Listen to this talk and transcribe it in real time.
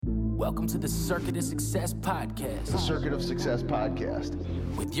Welcome to the Circuit of Success Podcast. The Circuit of Success Podcast.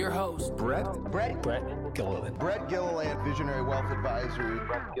 With your host, Brett Gilliland, Visionary Wealth Advisory.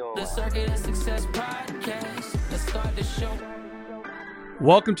 The Circuit of Success Podcast. Let's start the show.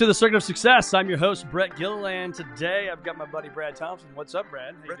 Welcome to the Circuit of Success. I'm your host, Brett Gilliland. Today, I've got my buddy, Brad Thompson. What's up,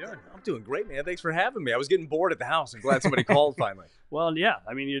 Brad? How you doing? I'm doing great, man. Thanks for having me. I was getting bored at the house. I'm glad somebody called finally. Well, yeah.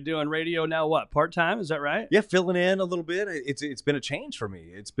 I mean, you're doing radio now, what, part-time? Is that right? Yeah, filling in a little bit. It's been a change for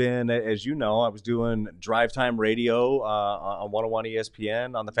me. It's been, as you know, I was doing drive time radio on 101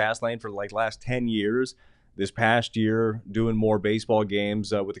 ESPN on the Fast Lane for like last 10 years. This past year, doing more baseball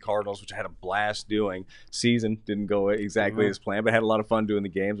games with the Cardinals, which I had a blast doing. Season didn't go exactly as planned, but I had a lot of fun doing the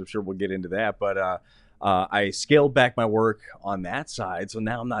games. I'm sure we'll get into that. But I scaled back my work on that side, so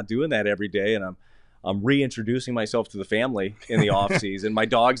now I'm not doing that every day, and I'm reintroducing myself to the family in the off season. My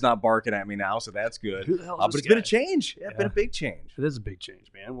dog's not barking at me now, so that's good. Who the hell is But this it's been guy? a change. Yeah, it's been a big change. It is a big change,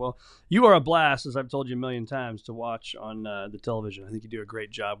 man. Well, you are a blast, as I've told you a million times, to watch on the television. I think you do a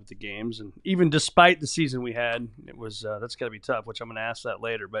great job with the games, and even despite the season we had, it was that's got to be tough, which I'm going to ask that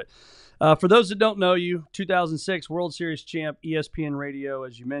later. But for those that don't know you, 2006 World Series champ, ESPN Radio,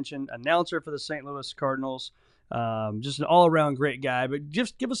 as you mentioned, announcer for the St. Louis Cardinals. Just an all-around great guy, but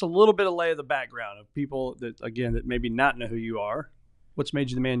just give us a little bit of lay of the background of people that maybe not know who you are. What's made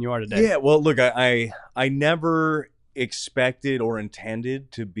you the man you are today? Yeah, well, look, I never expected or intended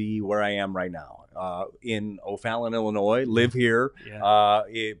to be where I am right now. In O'Fallon, Illinois, live here. Yeah.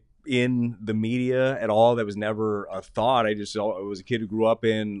 In the media at all, that was never a thought. I was a kid who grew up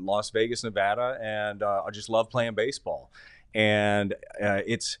in Las Vegas, Nevada, and I just love playing baseball. And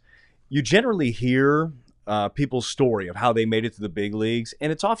you generally hear people's story of how they made it to the big leagues, and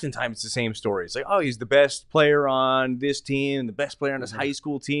it's oftentimes the same story. It's like, oh, he's the best player on this team, the best player on his high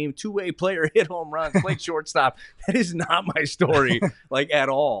school team, two-way player, hit home runs, played shortstop. That is not my story, like at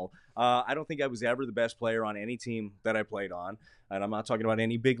all. I don't think I was ever the best player on any team that I played on, and I'm not talking about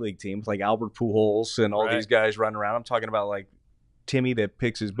any big league teams like Albert Pujols and all these guys running around. I'm talking about like Timmy that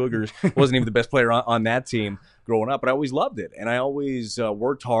picks his boogers. Wasn't even the best player on that team growing up, but I always loved it, and I always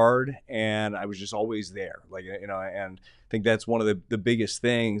worked hard, and I was just always there. Like, you know, and I think that's one of the biggest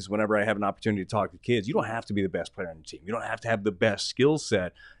things whenever I have an opportunity to talk to kids. You don't have to be the best player on your team. You don't have to have the best skill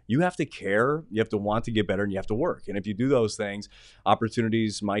set. You have to care, you have to want to get better, and you have to work. And if you do those things,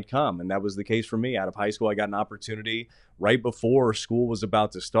 opportunities might come, and that was the case for me. Out of high school, I got an opportunity right before school was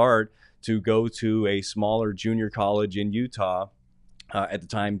about to start to go to a smaller junior college in Utah. At the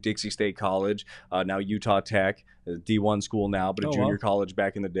time, Dixie State College, now Utah Tech, a D1 school now, but a junior college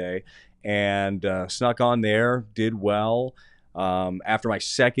back in the day. And snuck on there, did well. After my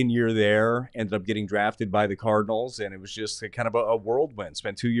second year there, ended up getting drafted by the Cardinals, and it was just kind of a whirlwind.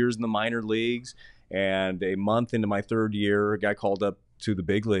 Spent 2 years in the minor leagues, and a month into my third year, got called up to the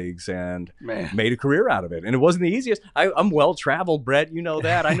big leagues and made a career out of it. And it wasn't the easiest. I'm well-traveled, Brett. You know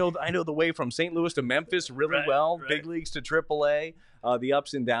that. I know the way from St. Louis to Memphis really well, big leagues to AAA. The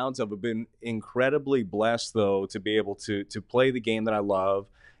ups and downs of it. I've been incredibly blessed, though, to be able to play the game that I love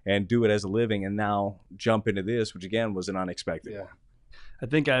and do it as a living, and now jump into this, which, again, was an unexpected one. I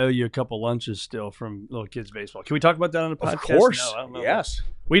think I owe you a couple lunches still from Little Kids Baseball. Can we talk about that on the podcast? Of course. No, I don't know. Yes.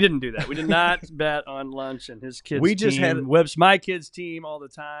 We didn't do that. We did not bet on lunch and his kids' We just team. had whips my kids' team all the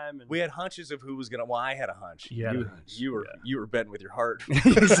time. And we had hunches of who was going to – well, I had a hunch. You were betting with your heart.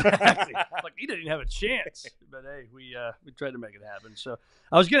 Exactly. Like, he didn't even have a chance. But, hey, we tried to make it happen. So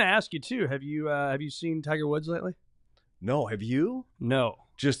I was going to ask you, too, have you seen Tiger Woods lately? No. Have you? No.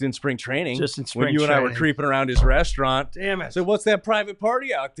 Just in spring training. Just in spring when you training. and I were creeping around his restaurant. Damn it. So what's that private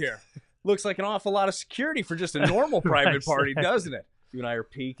party out there? Looks like an awful lot of security for just a normal private party, doesn't it? You and I are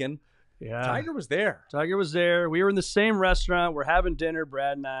peeking. Yeah. Tiger was there. Tiger was there. We were in the same restaurant. We're having dinner,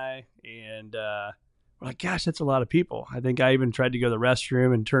 Brad and I, and we're like, gosh, that's a lot of people. I think I even tried to go to the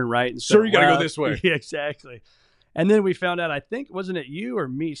restroom and turn right. And Sir, you got to go this way. Yeah, exactly. And then we found out, I think, wasn't it you or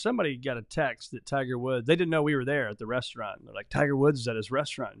me? Somebody got a text that Tiger Woods, they didn't know we were there at the restaurant. And they're like, Tiger Woods is at his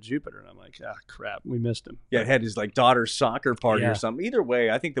restaurant in Jupiter. And I'm like, crap, we missed him. Yeah, it had his like daughter's soccer party or something. Either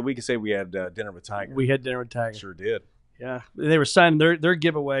way, I think that we could say we had dinner with Tiger. We had dinner with Tiger. Sure did. Yeah. They were signing their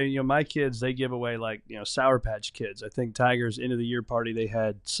giveaway. You know, my kids, they give away like, you know, Sour Patch Kids. I think Tiger's end of the year party, they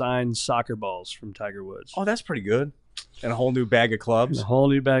had signed soccer balls from Tiger Woods. Oh, that's pretty good. And a whole new bag of clubs. And a whole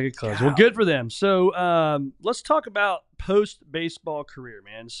new bag of clubs. Well, good for them. So let's talk about post-baseball career,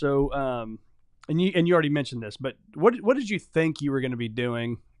 man. So, and you already mentioned this, but what did you think you were going to be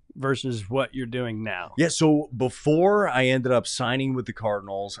doing versus what you're doing now? Yeah, so before I ended up signing with the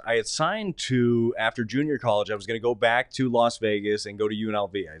Cardinals, I had signed to, after junior college, I was going to go back to Las Vegas and go to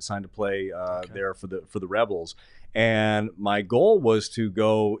UNLV. I had signed to play there for the Rebels. And my goal was to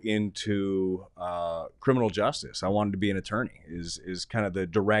go into criminal justice. I wanted to be an attorney, is kind of the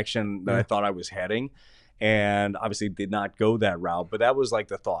direction that I thought I was heading. And obviously did not go that route, but that was like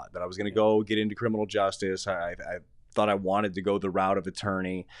the thought that I was going to go get into criminal justice. I thought I wanted to go the route of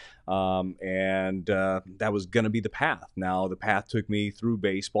attorney, and that was going to be the path. Now, the path took me through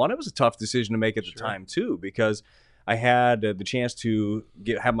baseball, and it was a tough decision to make at the time, too, because I had the chance to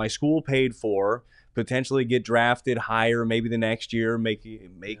have my school paid for, potentially get drafted higher maybe the next year, make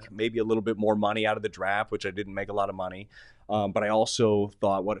maybe a little bit more money out of the draft, which I didn't make a lot of money. But I also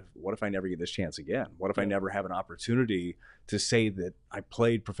thought, what if I never get this chance again? What if I never have an opportunity to say that I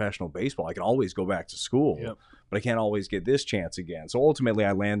played professional baseball? I can always go back to school, but I can't always get this chance again. So ultimately,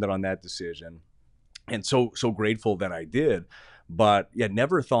 I landed on that decision, and so grateful that I did. But yeah,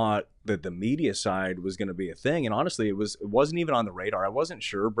 never thought that the media side was going to be a thing. And honestly, it wasn't even on the radar. I wasn't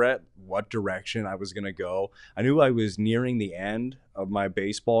sure, Brett, what direction I was going to go. I knew I was nearing the end of my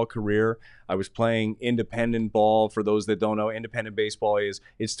baseball career. I was playing independent ball. For those that don't know, independent baseball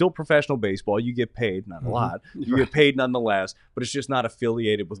it's still professional baseball. You get paid, not a lot. You get paid nonetheless, but it's just not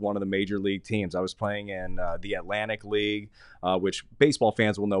affiliated with one of the major league teams. I was playing in the Atlantic League, which baseball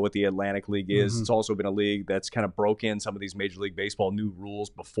fans will know what the Atlantic League is. It's also been a league that's kind of broke in some of these Major League Baseball new rules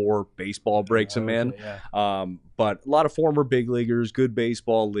before baseball breaks them in. But a lot of former big leaguers, good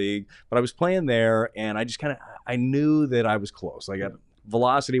baseball league. But I was playing there, and I just I knew that I was close. Like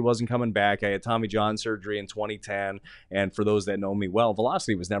velocity wasn't coming back. I had Tommy John surgery in 2010, and for those that know me well,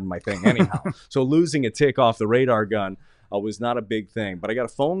 velocity was never my thing anyhow. So losing a tick off the radar gun was not a big thing. But I got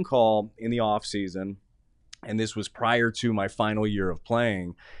a phone call in the off season, and this was prior to my final year of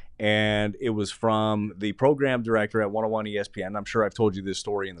playing. And it was from the program director at 101 ESPN. I'm sure I've told you this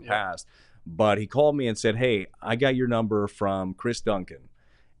story in the past, but he called me and said, "Hey, I got your number from Chris Duncan."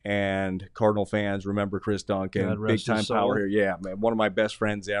 And Cardinal fans remember Chris Duncan, big time power here. Yeah, man, one of my best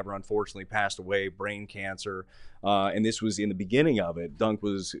friends ever. Unfortunately, passed away, brain cancer. And this was in the beginning of it. Dunk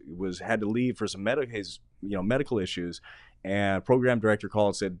had to leave for some medical issues. And program director called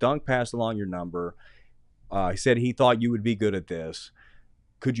and said, "Dunk passed along your number. He said he thought you would be good at this.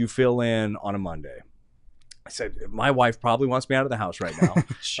 Could you fill in on a Monday?" I said, "My wife probably wants me out of the house right now.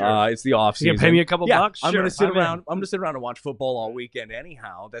 It's the off season. You can pay me a couple bucks. I'm going to sit around. I'm going to sit around and watch football all weekend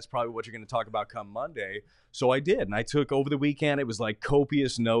anyhow. That's probably what you're going to talk about come Monday." So I did, and I took over the weekend. It was like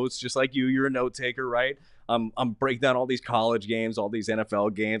copious notes, just like you. You're a note taker, right? I'm breaking down all these college games, all these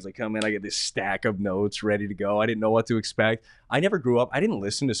NFL games. I come in, I get this stack of notes ready to go. I didn't know what to expect. I never grew up. I didn't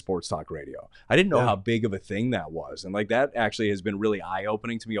listen to sports talk radio. I didn't know how big of a thing that was. And like that actually has been really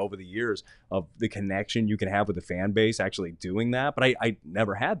eye-opening to me over the years of the connection you can have with the fan base actually doing that. But I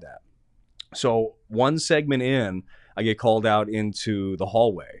never had that. So one segment in, I get called out into the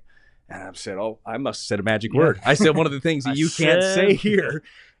hallway. And I said, "Oh, I must have said a magic word." I said one of the things that you can't say here.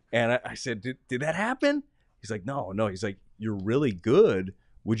 And I said, did that happen? He's like, no. He's like, "You're really good.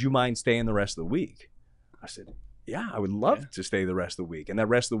 Would you mind staying the rest of the week?" I said, "Yeah, I would love to stay the rest of the week." And that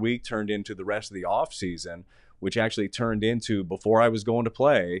rest of the week turned into the rest of the off season, which actually turned into before I was going to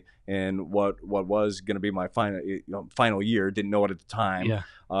play and what was going to be my final year. Didn't know it at the time.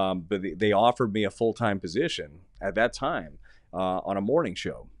 But they offered me a full-time position at that time on a morning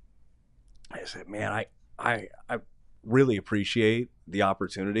show. I said, "Man, I really appreciate the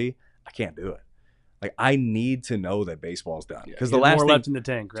opportunity. I can't do it. Like, I need to know that baseball's done." Because the last more thing left in the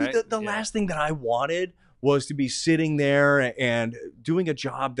tank, right? The last thing that I wanted was to be sitting there and doing a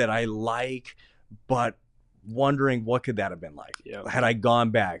job that I like, but wondering what could that have been like had I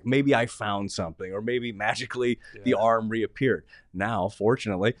gone back. Maybe I found something, or maybe magically the arm reappeared. Now,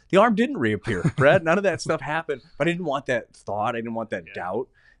 fortunately, the arm didn't reappear, Brett. None of that stuff happened. But I didn't want that thought. I didn't want that doubt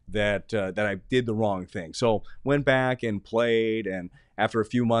that I did the wrong thing. So went back and played, and after a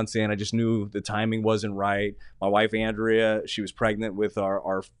few months in, I just knew the timing wasn't right. My wife Andrea, she was pregnant with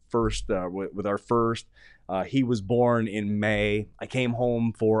our first. He was born in May. I came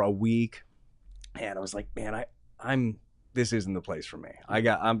home for a week, and I was like, "Man, this isn't the place for me. I've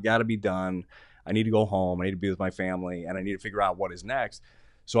got to be done. I need to go home. I need to be with my family, and I need to figure out what is next."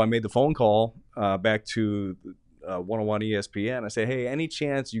 So I made the phone call back to 101 ESPN. I said, "Hey, any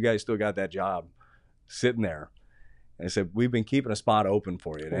chance you guys still got that job sitting there?" And I said, "We've been keeping a spot open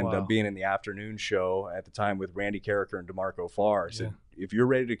for you." It ended up being in the afternoon show at the time with Randy Carricker and DeMarco Farr. I said, "If you're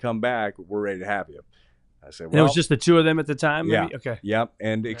ready to come back, we're ready to have you." I said, "Well," and it was just the two of them at the time? Maybe? Okay. Yep.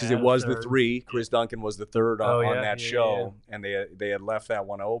 And because it was the three, Chris Duncan was the third on that show, and they had left that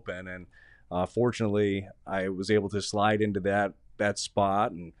one open. And fortunately, I was able to slide into that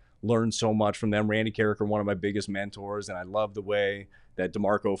spot and learned so much from them. Randy Carricker, one of my biggest mentors, and I love the way that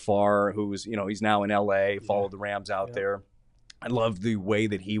DeMarco Farr, who's, he's now in LA, followed the Rams out there. I love the way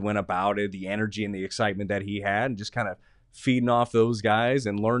that he went about it, the energy and the excitement that he had, and just kind of feeding off those guys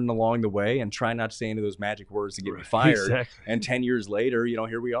and learning along the way and trying not to say any of those magic words to get me fired. Exactly. And 10 years later,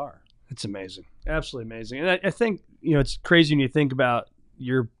 here we are. It's amazing. Absolutely amazing. And I think, it's crazy when you think about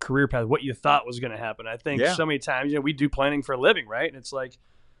your career path, what you thought was going to happen. I think so many times, we do planning for a living, right? And it's like,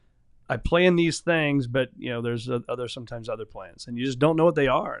 I plan these things, but there's sometimes other plans, and you just don't know what they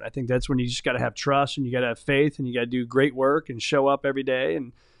are. And I think that's when you just got to have trust, and you got to have faith, and you got to do great work and show up every day.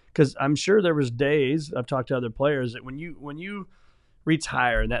 And because I'm sure there was days I've talked to other players that when you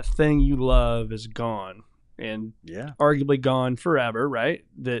retire and that thing you love is gone and arguably gone forever, right?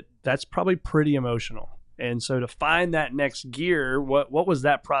 That's probably pretty emotional. And so to find that next gear, what was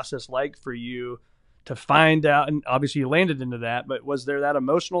that process like for you? To find out, and obviously you landed into that, but was there that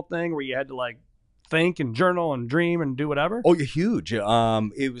emotional thing where you had to think and journal and dream and do whatever? Oh, huge.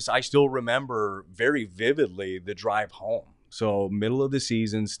 I still remember very vividly the drive home. So middle of the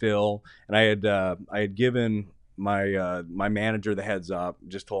season still, and I had given my manager the heads up,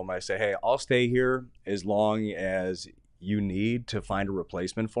 just told him, I say, hey, I'll stay here as long as you need to find a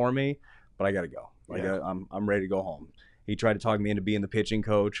replacement for me, but I got to go. I'm ready to go home. He tried to talk me into being the pitching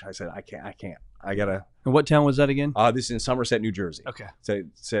coach. I said, I can't. I gotta. And what town was that again? This is in Somerset, New Jersey. Okay. So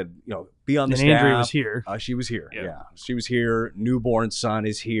said, be on the staff. Andrea was here. She was here. Yeah. She was here. Newborn son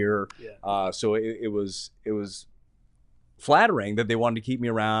is here. Yeah. So it was flattering that they wanted to keep me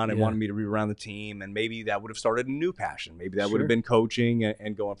around and wanted me to be around the team, and maybe that would have started a new passion. Maybe that would have been coaching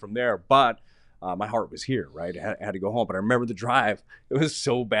and going from there. But my heart was here, right? I had to go home. But I remember the drive. It was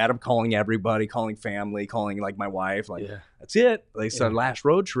so bad. I'm calling everybody, calling family, calling my wife. That's it. They said last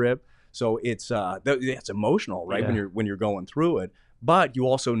road trip. So it's emotional, right? When you're going through it, but you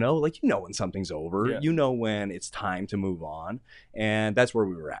also know, when something's over, when it's time to move on, and that's where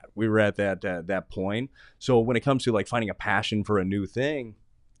we were at. We were at that point. So when it comes to finding a passion for a new thing,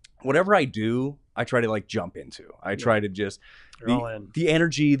 whatever I do, I try to jump into. I try to just the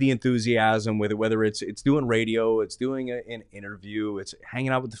energy, the enthusiasm with it, whether it's doing radio, it's doing an interview, it's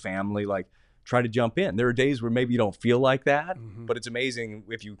hanging out with the family, try to jump in. There are days where maybe you don't feel like that, but it's amazing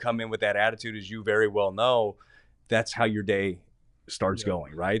if you come in with that attitude, as you very well know, that's how your day starts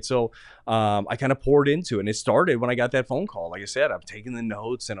going, right? So I kind of poured into it, and it started when I got that phone call. Like I said, I've taken the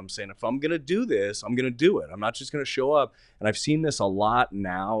notes, and I'm saying, if I'm going to do this, I'm going to do it. I'm not just going to show up. And I've seen this a lot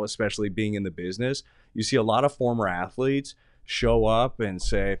now, especially being in the business. You see a lot of former athletes show up and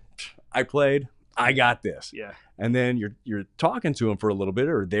say, I played, I got this. Yeah. And then you're talking to him for a little bit,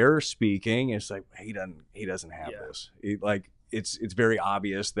 or they're speaking, and it's like, he doesn't have this. It's very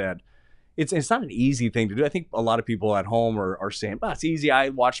obvious that it's not an easy thing to do. I think a lot of people at home are saying, it's easy. I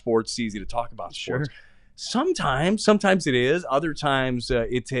watch sports. It's easy to talk about sports. Sure. Sometimes it is. Other times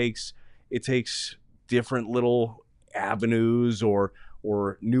it takes different little avenues or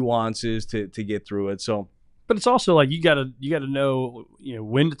nuances to get through it. So. But it's also you got to know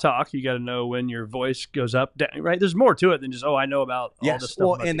when to talk. You got to know when your voice goes up, down, right? There's more to it than just I know about all this stuff.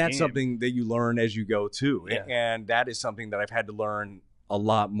 Well, and that's something that you learn as you go too, and that is something that I've had to learn a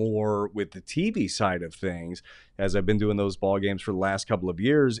lot more with the TV side of things as I've been doing those ball games for the last couple of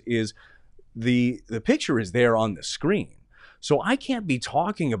years. Is the picture is there on the screen. So I can't be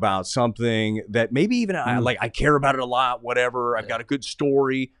talking about something that maybe even I care about it a lot. Whatever, I've got a good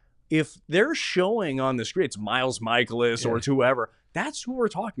story. If they're showing on the screen, it's Miles Michaelis or it's whoever, that's who we're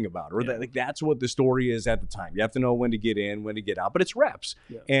talking about, or that's what the story is at the time. You have to know when to get in, when to get out, but it's reps,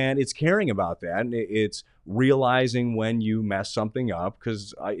 and it's caring about that, and it's realizing when you mess something up,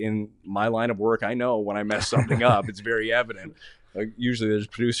 because in my line of work, I know when I mess something up. It's very evident. Usually there's a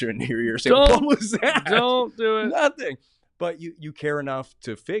producer in your ear saying, what was that? Don't do it. Nothing. But you care enough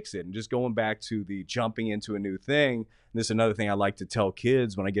to fix it. And just going back to the jumping into a new thing, and this is another thing I like to tell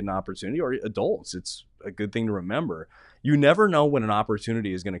kids when I get an opportunity, or adults, it's a good thing to remember. You never know when an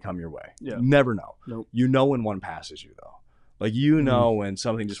opportunity is going to come your way. Yeah. You never know. Nope. You know when one passes you, though. Know when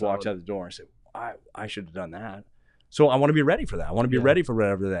something just walks out the door and say, I should have done that. So I want to be ready for that. I want to be ready for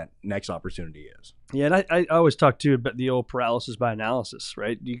whatever that next opportunity is. Yeah, and I always talk too about the old paralysis by analysis,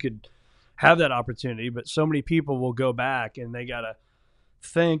 right? You could have that opportunity, but so many people will go back and they got to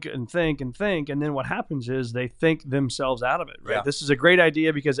think and think and think, and then what happens is they think themselves out of it, right? This is a great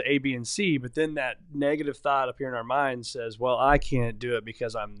idea because of A, B, and C, but then that negative thought up here in our mind says, well, I can't do it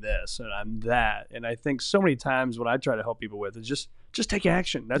because I'm this and I'm that. And I think so many times what I try to help people with is just take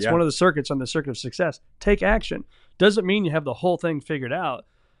action. That's one of the circuits on the circuit of success. Take action. Doesn't mean you have the whole thing figured out,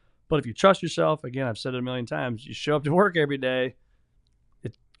 but if you trust yourself, again, I've said it a million times, you show up to work every day,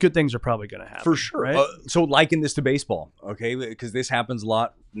 good things are probably going to happen. For sure. Right? So liken this to baseball, okay? Because this happens a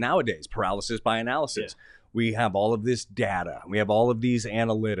lot nowadays, paralysis by analysis. Yeah. We have all of this data. We have all of these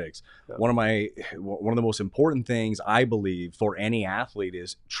analytics. Yeah. One of the most important things I believe for any athlete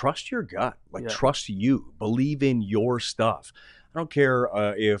is trust your gut. Like trust you. Believe in your stuff. I don't care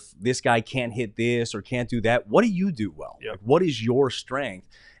if this guy can't hit this or can't do that. What do you do well? Yeah. Like, what is your strength?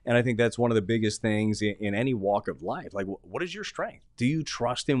 And I think that's one of the biggest things in any walk of life. Like, what is your strength? Do you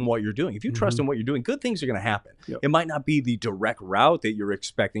trust in what you're doing? If you trust in what you're doing, good things are going to happen. Yep. It might not be the direct route that you're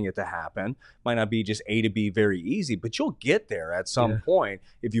expecting it to happen. Might not be just A to B very easy, but you'll get there at some point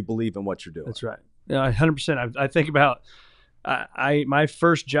if you believe in what you're doing. That's right. Yeah, 100%. I think about my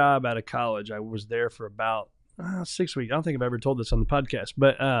first job out of college. I was there for about 6 weeks. I don't think I've ever told this on the podcast,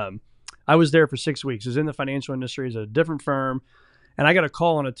 but I was there for 6 weeks. I was in the financial industry. It was a different firm. And I got a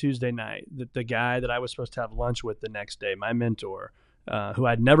call on a Tuesday night that the guy that I was supposed to have lunch with the next day, my mentor, who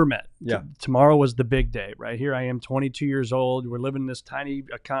I'd never met. Yeah. Tomorrow was the big day, right? Here I am, 22 years old. We're living in this tiny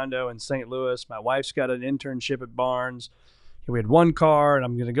condo in St. Louis. My wife's got an internship at Barnes. We had one car, and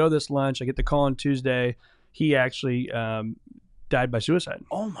I'm going to go this lunch. I get the call on Tuesday. He actually died by suicide.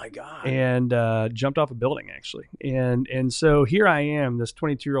 Oh my God. And jumped off a building, actually. And so here I am, this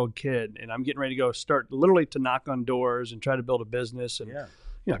 22-year-old kid, and I'm getting ready to go start literally to knock on doors and try to build a business. And, you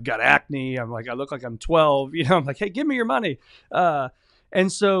know, I've got acne. I'm like, I look like I'm 12. You know, I'm like, hey, give me your money. And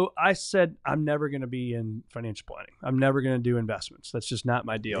so I said, I'm never going to be in financial planning. I'm never going to do investments. That's just not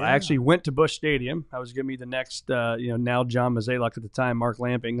my deal. Yeah. I actually went to Busch Stadium. I was going to be the next, now John Mazalek at the time, Mark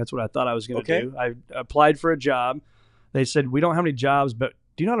Lamping. That's what I thought I was going to do. I applied for a job. They said, we don't have any jobs, but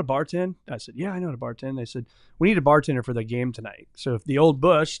do you know how to bartend? I said, yeah, I know how to bartend. They said, we need a bartender for the game tonight. So if the old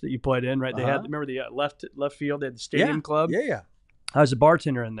Busch that you played in, right, they had, remember the left field, they had the stadium club? Yeah. I was a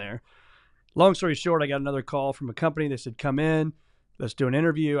bartender in there. Long story short, I got another call from a company. They said, come in. Let's do an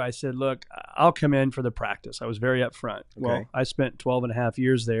interview. I said, look, I'll come in for the practice. I was very upfront. Well, I spent 12 and a half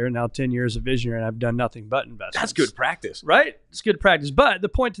years there, and now 10 years of visionary, and I've done nothing but investments. That's good practice. Right? It's good practice. But the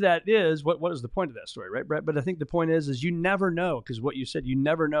point to that is, what is the point of that story, right, Brett? But I think the point is you never know, because what you said, you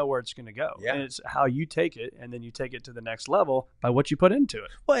never know where it's going to go. Yeah. And it's how you take it, and then you take it to the next level by what you put into it.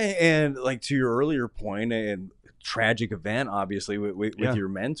 Well, and like to your earlier point, and tragic event, obviously, with your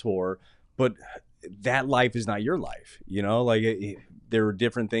mentor, but that life is not your life. You know, like there are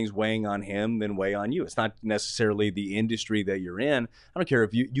different things weighing on him than weigh on you. It's not necessarily the industry that you're in. I don't care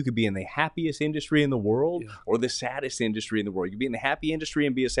if you could be in the happiest industry in the world or the saddest industry in the world. You could be in the happy industry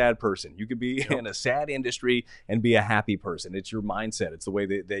and be a sad person. You could be in a sad industry and be a happy person. It's your mindset. It's the way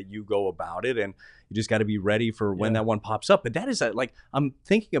that you go about it. And you just got to be ready for when that one pops up. But that is like, I'm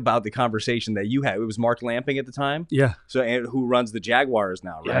thinking about the conversation that you had. It was Mark Lamping at the time. Yeah. So, and who runs the Jaguars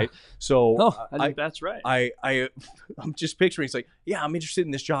now, right? Yeah. So I think that's right. I'm just picturing, it's like, yeah, I'm interested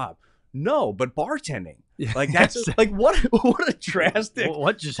in this job. No, but bartending. Yeah. Like that's like what a drastic.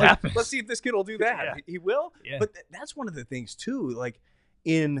 What just like, happened? Let's see if this kid will do that. Yeah. He will. Yeah. But that's one of the things too. Like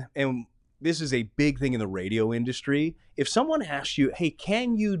and this is a big thing in the radio industry. If someone asks you, hey,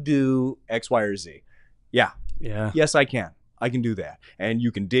 can you do X, Y, or Z? Yeah. Yes, I can. I can do that. And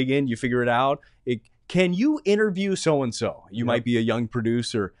you can dig in, you figure it out. Can you interview so-and-so? You might be a young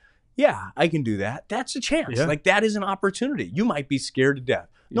producer. Yeah, I can do that. That's a chance. Yeah. Like that is an opportunity. You might be scared to death.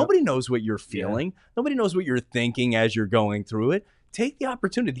 Nobody knows what you're feeling. Nobody knows what you're thinking as you're going through it. Take the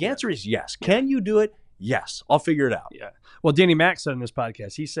opportunity. The answer is yes. Can you do it? Yes. I'll figure it out. Yeah. Well, Danny Mack said in this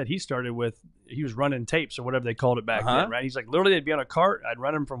podcast, he said he started he was running tapes or whatever they called it back then, right? He's like, literally, they'd be on a cart. I'd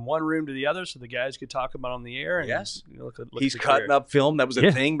run them from one room to the other so the guys could talk about on the air. And, look he's cutting up film. That was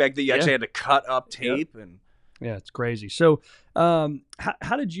a thing back then. You actually had to cut up tape. And yeah, it's crazy. So how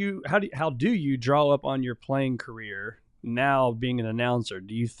do you draw up on your playing career now being an announcer?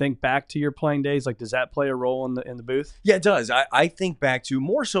 Do you think back to your playing days? Like, does that play a role in the booth? Yeah, it does. I think back to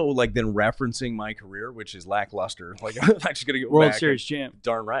more so like than referencing my career, which is lackluster. Like I'm actually going to go World back Series champ.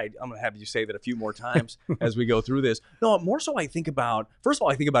 Darn right. I'm going to have you say that a few more times as we go through this. No, more so I think about, first of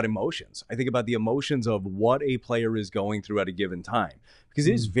all, I think about emotions. I think about the emotions of what a player is going through at a given time. Because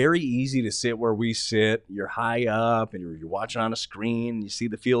it is very easy to sit where we sit. You're high up and you're watching on a screen. You see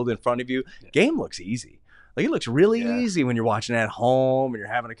the field in front of you. Game looks easy. Like it looks really easy when you're watching at home and you're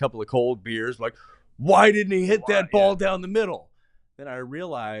having a couple of cold beers. Like, why didn't he hit that ball down the middle? Then I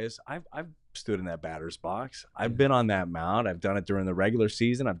realized I've stood in that batter's box. I've been on that mound. I've done it during the regular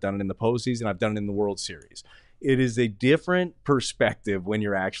season. I've done it in the postseason. I've done it in the World Series. It is a different perspective when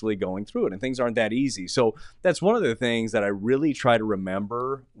you're actually going through it, and things aren't that easy. So that's one of the things that I really try to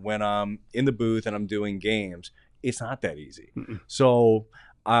remember when I'm in the booth and I'm doing games. It's not that easy. So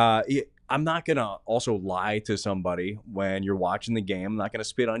I'm not going to also lie to somebody when you're watching the game. I'm not going to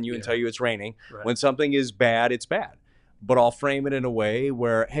spit on you and tell you it's raining. Right. When something is bad, it's bad. But I'll frame it in a way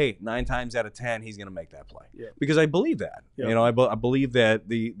where, hey, 9 times out of 10, he's going to make that play. Yeah. Because I believe that. Yeah. You know, I believe that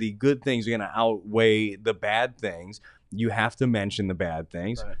the good things are going to outweigh the bad things. You have to mention the bad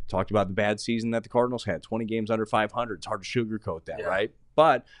things. Right. Talked about the bad season that the Cardinals had, 20 games under 500. It's hard to sugarcoat that, right?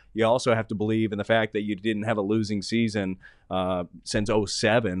 But you also have to believe in the fact that you didn't have a losing season since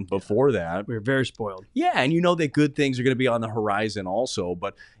 2007 before that. We were very spoiled. Yeah, and you know that good things are going to be on the horizon also.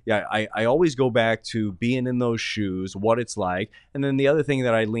 But yeah, I always go back to being in those shoes, what it's like. And then the other thing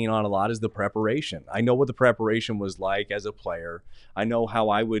that I lean on a lot is the preparation. I know what the preparation was like as a player. I know how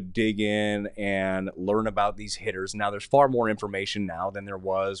I would dig in and learn about these hitters. Now, there's far more information now than there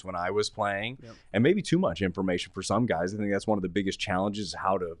was when I was playing, and maybe too much information for some guys. I think that's one of the biggest challenges, is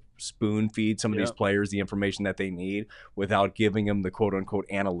how to spoon feed some of these players the information that they need without giving them the quote-unquote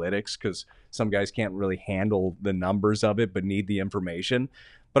analytics, because some guys can't really handle the numbers of it but need the information.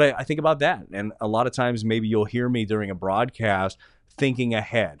 But I think about that, and a lot of times maybe you'll hear me during a broadcast thinking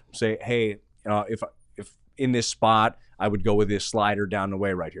ahead. Say, hey, if in this spot, I would go with this slider down the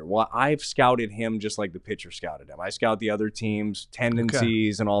way right here. Well, I've scouted him just like the pitcher scouted him. I scout the other team's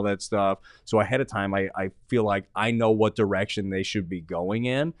tendencies and all that stuff. So ahead of time, I feel like I know what direction they should be going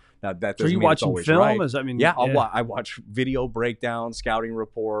in. Now, that doesn't mean it's always right. I watch video breakdowns, scouting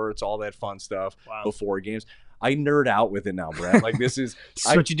reports, all that fun stuff before games. I nerd out with it now, Brett. Like, this is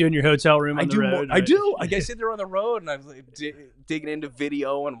what you do in your hotel room on the road. I do. Like, I sit there on the road and I'm like, digging into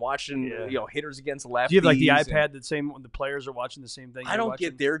video and watching hitters against lefties. Do you have like the iPad that the players are watching the same thing? I don't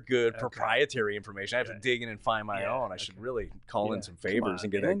get their good proprietary information. I have to dig in and find my own. I should really call in some favors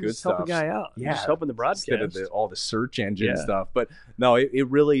and get that good stuff. Help a guy out. Yeah, just helping the broadcast instead of all the search engine stuff. But no, it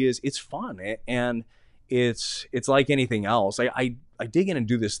really is. It's fun, and it's like anything else. I dig in and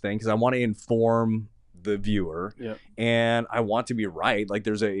do this thing because I want to inform the viewer, and I want to be right. Like,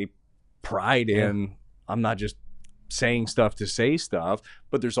 there's a pride in I'm not just saying stuff to say stuff,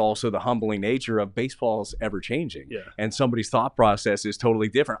 but there's also the humbling nature of baseball's ever changing, and somebody's thought process is totally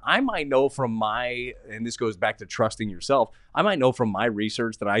different. I might know from and this goes back to trusting yourself, I might know from my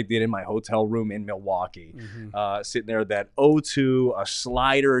research that I did in my hotel room in Milwaukee, sitting there, that 0-2, a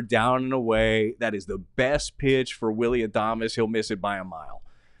slider down and away, that is the best pitch for Willie Adames. He'll miss it by a mile.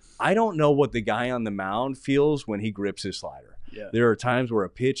 I don't know what the guy on the mound feels when he grips his slider. There are times where a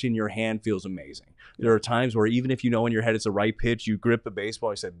pitch in your hand feels amazing. There are times where even if you know in your head it's the right pitch, you grip the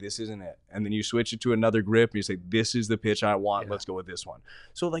baseball, you say, this isn't it. And then you switch it to another grip and you say, this is the pitch I want. Let's go with this one.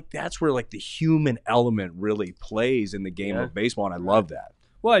 So, like, that's where, like, the human element really plays in the game of baseball, and I love that.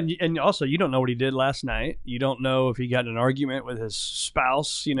 Well, and also, you don't know what he did last night. You don't know if he got in an argument with his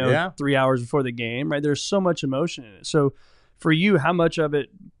spouse, 3 hours before the game, right? There's so much emotion in it. So, for you, how much of it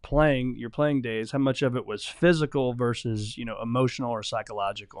your playing days, how much of it was physical versus, emotional or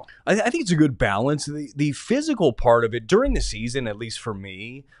psychological? I think it's a good balance. The physical part of it during the season, at least for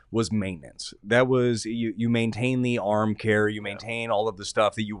me, was maintenance. That was, you maintain the arm care, you maintain all of the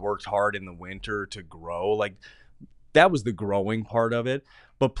stuff that you worked hard in the winter to grow. Like, that was the growing part of it.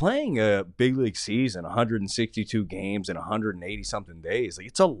 But playing a big league season, 162 games in 180-something days, like,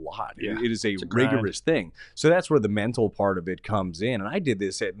 it's a lot. It is a rigorous thing. So that's where the mental part of it comes in. And I did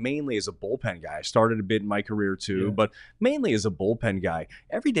this mainly as a bullpen guy. I started a bit in my career too, but mainly as a bullpen guy.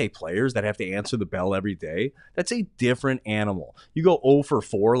 Everyday players that have to answer the bell every day, that's a different animal. You go 0 for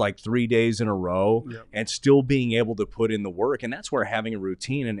 4 like 3 days in a row and still being able to put in the work. And that's where having a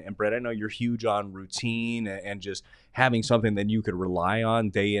routine, and Brett, I know you're huge on routine and just having something that you could rely on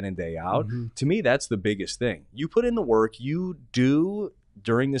day in and day out. To me, that's the biggest thing. You put in the work, you do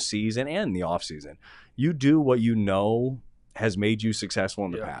during the season and the off season. You do what you know has made you successful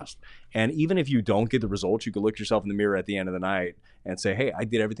in the past. And even if you don't get the results, you can look yourself in the mirror at the end of the night and say, hey, I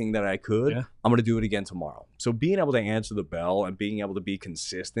did everything that I could. I'm going to do it again tomorrow. So being able to answer the bell and being able to be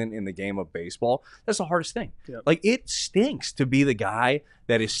consistent in the game of baseball, that's the hardest thing. Like, it stinks to be the guy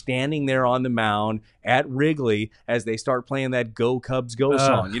that is standing there on the mound at Wrigley as they start playing that Go Cubs Go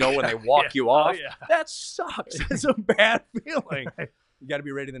song. When they walk you off. That sucks. It's a bad feeling. You got to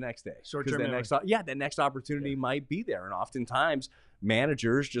be ready the next day. That next opportunity might be there. And oftentimes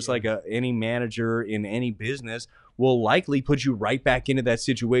managers, just like any manager in any business, will likely put you right back into that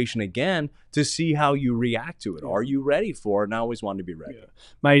situation again to see how you react to it. Are you ready for it? And I always wanted to be ready.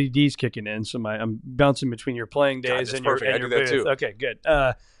 My ADD's kicking in, so I'm bouncing between your playing days and your booth. Too. Okay, good.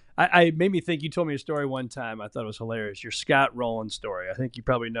 I made me think. You told me a story one time. I thought it was hilarious. Your Scott Rowland story. I think you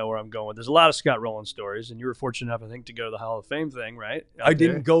probably know where I'm going. There's a lot of Scott Rowland stories, and you were fortunate enough, I think, to go to the Hall of Fame thing, right? I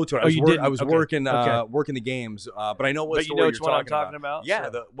didn't go to it. I was Okay. working Okay. working the games, but I know what But story you know you're which one I'm talking about? Yeah.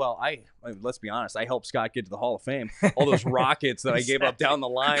 So- Let's be honest. I helped Scott get to the Hall of Fame. All those rockets that I gave up down the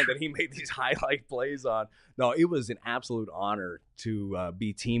line that he made these highlight plays on. No, it was an absolute honor to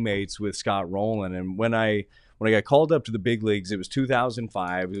be teammates with Scott Rowland. And when I got called up to the big leagues, it was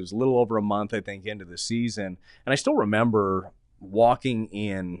 2005. It was a little over a month, I think, into the season. And I still remember walking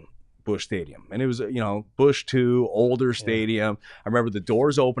in Busch Stadium. And it was, Busch 2, older stadium. I remember the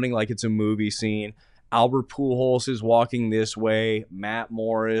doors opening like it's a movie scene. Albert Pujols is walking this way. Matt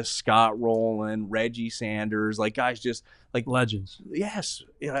Morris, Scott Rowland, Reggie Sanders, like guys just like legends. Yes.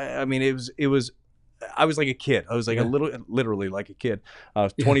 I mean, it was I was like a kid. I was like literally like a kid. I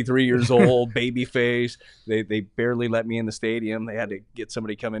was 23 years old, baby face. They barely let me in the stadium. They had to get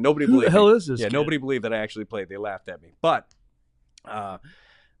somebody come in. Nobody believed Who the hell me. is this kid? Nobody believed that I actually played. They laughed at me. But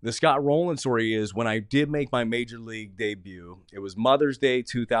the Scott Rowland story is when I did make my major league debut, it was Mother's Day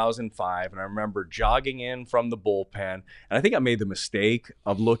 2005, and I remember jogging in from the bullpen, and I think I made the mistake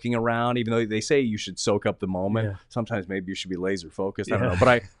of looking around, even though they say you should soak up the moment. Yeah. Sometimes maybe you should be laser focused. I don't know.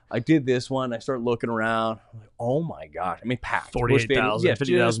 But I did this one. I started looking around. I'm like, oh, my gosh. I mean, packed. 48,000,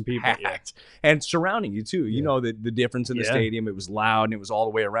 50,000 people. Packed. Yeah. And surrounding you, too. You know the difference in the stadium. It was loud, and it was all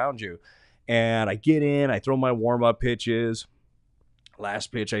the way around you. And I get in. I throw my warm-up pitches.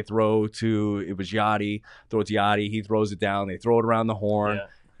 Last pitch I throw to, it was Yachty. Throw it to Yachty. He throws it down. They throw it around the horn,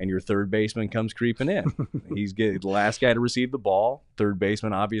 and your third baseman comes creeping in. He's the last guy to receive the ball. Third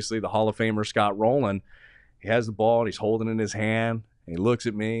baseman, obviously, the Hall of Famer Scott Rowland. He has the ball, and he's holding it in his hand. And he looks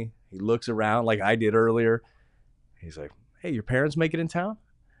at me. He looks around like I did earlier. He's like, hey, your parents make it in town?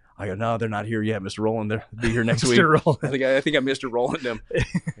 I go, no, they're not here yet, Mr. Rowland. They'll be here next week. Rowland. I think I Mr. Rowland him.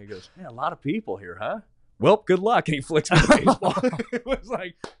 He goes, man, a lot of people here, huh? Well, good luck. And he flicks me the baseball. It was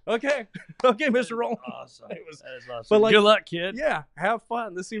like, okay, Mr. Rowland. Awesome. That is awesome. But like, good luck, kid. Yeah, have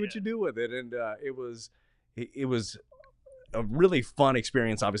fun. Let's see what you do with it. And it was a really fun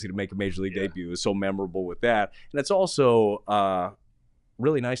experience, obviously, to make a major league debut. It was so memorable with that. And it's also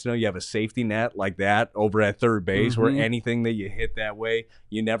really nice to know you have a safety net like that over at third base, where anything that you hit that way,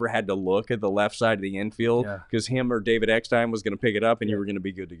 you never had to look at the left side of the infield because him or David Eckstein was going to pick it up and you were going to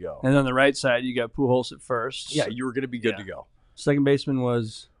be good to go. And on the right side, you got Pujols at first. Yeah, you were going to be good to go. Second baseman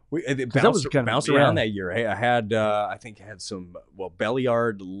was... It bounced around that year. Hey, I had, I think I had some,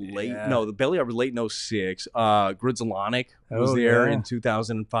 Belliard late. No, the Belliard was late in 06. Gridzelanek was there in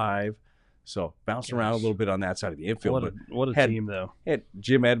 2005. So bounced around a little bit on that side of the infield. What a team, though. Had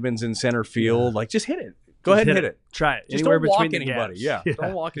Jim Edmonds in center field. Like, just hit it. Go ahead and hit it. Try it. Just anywhere don't walk between anybody. The gaps.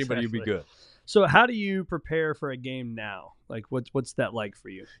 Don't walk anybody. You'll be good. So how do you prepare for a game now? Like, what's that like for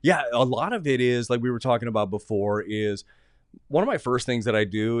you? Yeah, a lot of it is, like we were talking about before, is one of my first things that I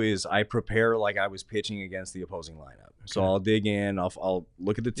do is I prepare like I was pitching against the opposing lineup. Okay. So I'll dig in. I'll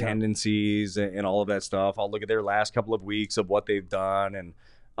look at the tendencies and all of that stuff. I'll look at their last couple of weeks of what they've done and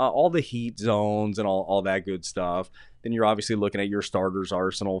all the heat zones and all that good stuff. Then you're obviously looking at your starters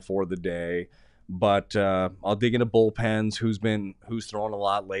arsenal for the day. But I'll dig into bullpens, who's thrown a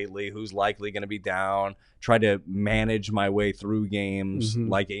lot lately, who's likely going to be down, try to manage my way through games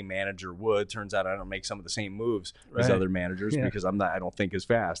like a manager would. Turns out I don't make some of the same moves as other managers because I don't think as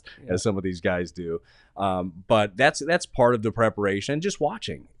fast as some of these guys do. But that's part of the preparation, just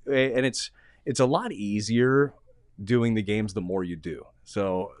watching. And it's a lot easier doing the games the more you do.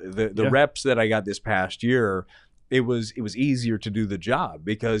 So the reps that I got this past year, it was easier to do the job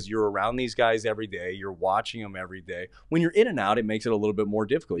because you're around these guys every day. You're watching them every day. When you're in and out, it makes it a little bit more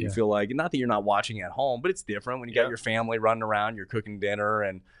difficult. You feel like, not that you're not watching at home, but it's different when you got your family running around, you're cooking dinner,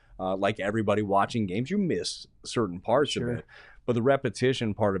 and like everybody watching games, you miss certain parts of it. But the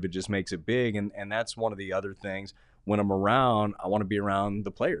repetition part of it just makes it big, and that's one of the other things. When I'm around, I want to be around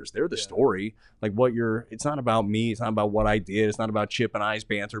the players. They're the story. Like it's not about me. It's not about what I did. It's not about Chip and I's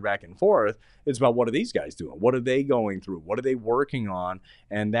banter back and forth. It's about what are these guys doing? What are they going through? What are they working on?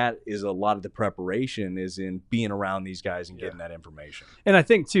 And that is a lot of the preparation is in being around these guys and getting that information. And I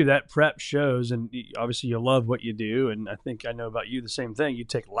think, too, that prep shows, and obviously you love what you do. And I think I know about you the same thing. You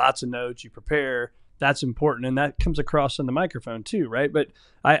take lots of notes. You prepare. That's important, and that comes across on the microphone too, right? But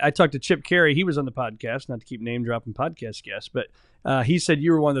I talked to Chip Carey. He was on the podcast, not to keep name-dropping podcast guests, but he said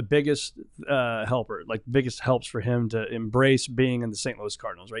you were one of the biggest biggest helps for him to embrace being in the St. Louis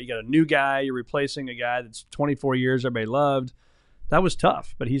Cardinals, right? You got a new guy. You're replacing a guy that's 24 years everybody loved. That was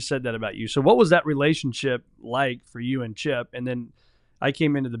tough, but he said that about you. So what was that relationship like for you and Chip? And then I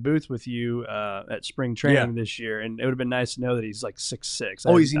came into the booth with you at spring training this year, and it would have been nice to know that he's like 6'6".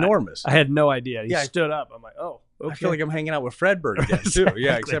 Oh, he's enormous. I had no idea. He stood up. I'm like, oh, okay. I feel like I'm hanging out with Fredbird again, too.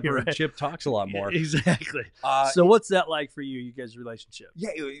 Yeah, except for right. Chip talks a lot more. Exactly. So what's that like for you, you guys' relationship? Yeah,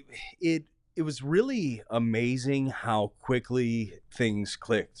 it was really amazing how quickly things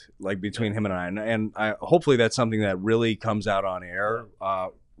clicked, like between him and I. And hopefully that's something that really comes out on air.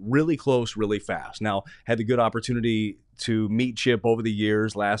 Really close, really fast. Now, had the good opportunity to meet Chip over the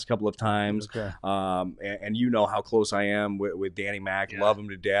years, last couple of times. Okay. And you know how close I am with Danny Mack. Love him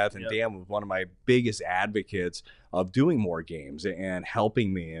to death. And Dan was one of my biggest advocates of doing more games and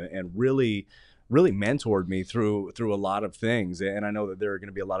helping me and really mentored me through a lot of things. And I know that there are going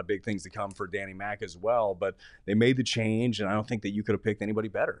to be a lot of big things to come for Danny Mack as well, but they made the change, and I don't think that you could have picked anybody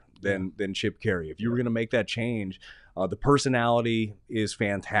better than Chip Carey. If you were going to make that change, the personality is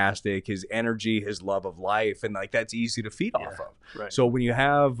fantastic, his energy, his love of life, and like that's easy to feed off of. Right. So when you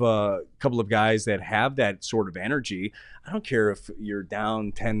have a couple of guys that have that sort of energy, I don't care if you're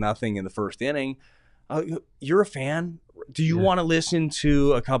down 10-0 in the first inning, you're a fan. Do you want to listen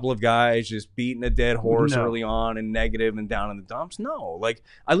to a couple of guys just beating a dead horse early on and negative and down in the dumps? No, like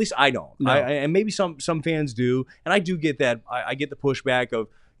at least I don't. No. And maybe some fans do, and I do get that. I get the pushback of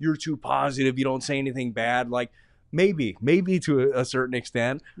you're too positive, you don't say anything bad. Like maybe to a certain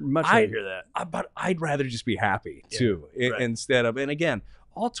extent. Much rather hear that, but I'd rather just be happy too, instead of. And again,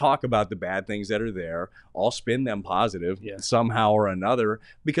 I'll talk about the bad things that are there. I'll spin them positive somehow or another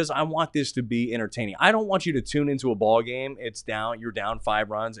because I want this to be entertaining. I don't want you to tune into a ball game. You're down 5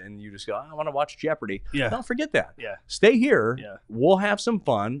 runs, and you just go, I want to watch Jeopardy. Yeah. Don't forget that. Yeah. Stay here. Yeah. We'll have some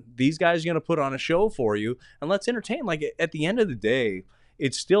fun. These guys are going to put on a show for you, and let's entertain. Like at the end of the day,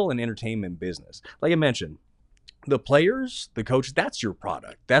 it's still an entertainment business. Like I mentioned, the players, the coaches, that's your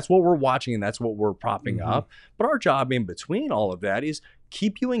product. That's what we're watching, and that's what we're propping up. But our job in between all of that is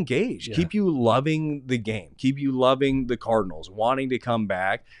keep you engaged, keep you loving the game, keep you loving the Cardinals, wanting to come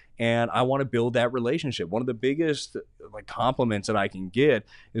back. And I want to build that relationship. One of the biggest compliments that I can get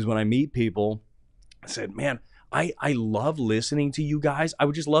is when I meet people, I said, man, I love listening to you guys. I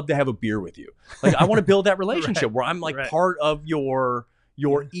would just love to have a beer with you. Like I want to build that relationship where I'm like part of your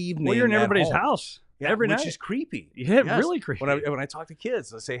evening. Well, you're in everybody's house. Every night. Which is creepy. Yeah, really creepy. When I talk to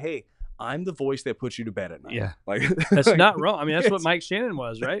kids, I say, hey, I'm the voice that puts you to bed at night. Yeah. Like that's not wrong. I mean, that's what Mike Shannon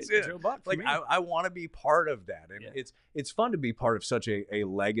was, right? Joe Buck. Like I want to be part of that. And it's fun to be part of such a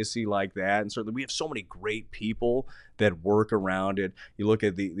legacy like that. And certainly we have so many great people that work around it. You look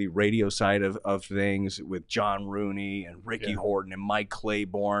at the radio side of things with John Rooney and Ricky Horton and Mike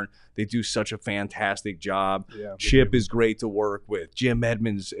Claiborne. They do such a fantastic job. Yeah, Chip is great to work with. Jim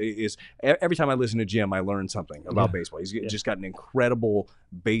Edmonds is every time I listen to Jim, I learn something about baseball. He's just got an incredible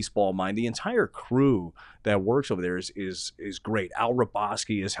baseball mind. The entire crew that works over there is great. Al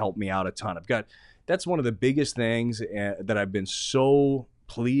Raboski has helped me out a ton. That's one of the biggest things that I've been so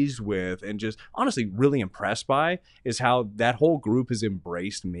pleased with and just honestly really impressed by is how that whole group has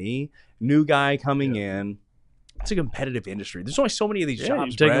embraced me. New guy coming in. It's a competitive industry. There's only so many of these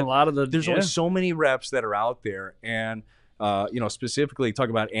jobs. Taking a lot of there's only so many reps that are out there, and specifically talk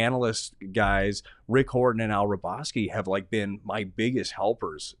about analyst guys. Rick Horton and Al Raboski have been my biggest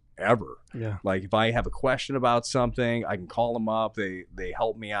helpers ever. Yeah. Like if I have a question about something, I can call them up. They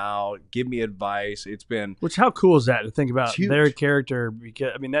help me out, give me advice. It's been how cool is that to think about their character?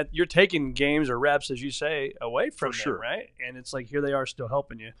 Because I mean that you're taking games or reps, as you say, away from them, right? And it's like here they are still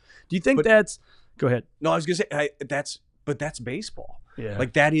helping you. Do you think that's? Go ahead. No, I was gonna say that's baseball. Yeah.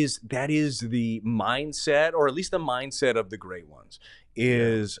 Like that is the mindset, or at least the mindset of the great ones.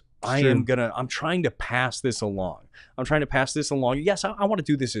 I'm trying to pass this along. Yes, I want to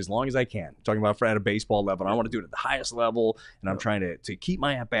do this as long as I can. I'm talking about at a baseball level. I want to do it at the highest level, and I'm trying to keep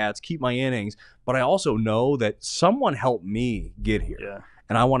my at-bats, keep my innings. But I also know that someone helped me get here. Yeah.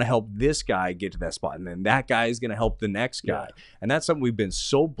 And I want to help this guy get to that spot. And then that guy is going to help the next guy. Yeah. And that's something we've been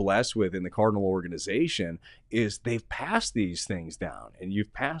so blessed with in the Cardinal organization is they've passed these things down. And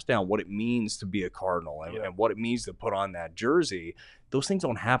you've passed down what it means to be a Cardinal and what it means to put on that jersey. Those things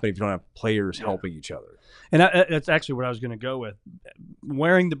don't happen if you don't have players helping each other. And that's actually what I was going to go with.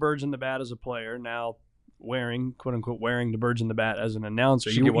 Wearing the birds in the bat as a player, now wearing, quote unquote, wearing the birds in the bat as an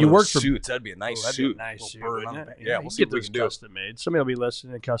announcer. You work for suits. That'd be a nice suit. Suit, yeah, we'll see if we can do custom made. Somebody will be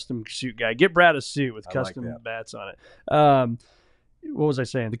listening, a custom suit guy. Get Brad a suit with custom bats on it. What was I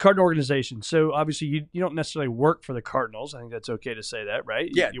saying? The Cardinal organization. So obviously you don't necessarily work for the Cardinals. I think that's okay to say that, right?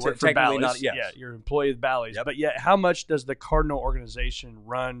 Yeah, you work for Bally's. Yeah, you're an employee of Bally's. Yep. But yet, how much does the Cardinal organization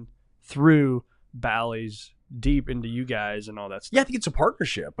run through Bally's deep into you guys and all that stuff. Yeah, I think it's a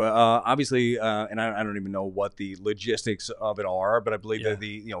partnership. Obviously, and I don't even know what the logistics of it are, but I believe that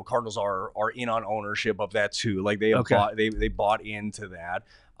the Cardinals are in on ownership of that too. Like they have they bought into that.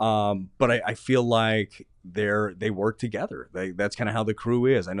 But I feel like they work together. That's kind of how the crew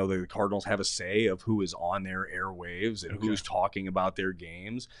is. I know that the Cardinals have a say of who is on their airwaves and who's talking about their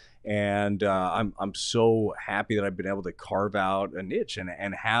games. And I'm so happy that I've been able to carve out a niche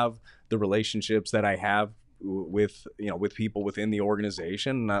and have the relationships that I have with people within the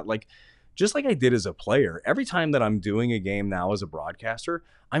organization. Just like I did as a player, every time that I'm doing a game now as a broadcaster,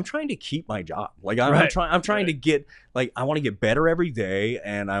 I'm trying to keep my job. Like I'm trying to get, I want to get better every day,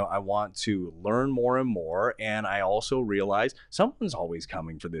 and I want to learn more and more. And I also realize someone's always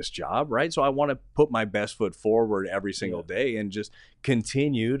coming for this job, right? So I want to put my best foot forward every single day and just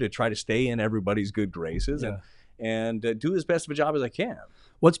continue to try to stay in everybody's good graces and do as best of a job as I can.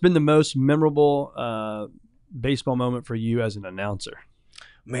 What's been the most memorable baseball moment for you as an announcer?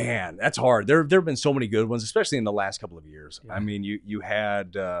 Man, that's hard. There have been so many good ones, especially in the last couple of years. Yeah. I mean, you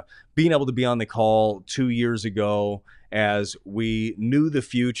had being able to be on the call 2 years ago as we knew the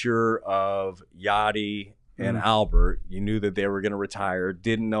future of Yachty and Albert. You knew that they were going to retire.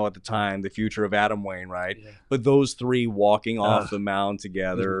 Didn't know at the time the future of Adam Wainwright. Yeah. But those three walking off the mound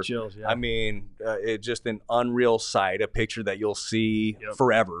together. Chills, I mean, it's just an unreal sight, a picture that you'll see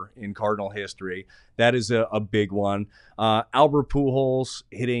forever in Cardinal history. That is a big one. Albert Pujols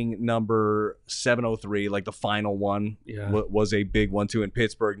hitting number 703, like the final one, was a big one too in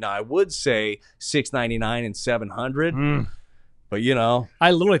Pittsburgh. Now, I would say 699 and 700. But,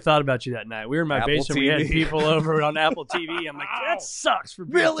 I literally thought about you that night. We were in my Apple basement. TV. We had people over on Apple TV. I'm like, that sucks for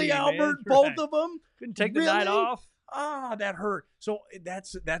really, BT, Albert? Man. Both of them? Couldn't take the night off. That hurt. So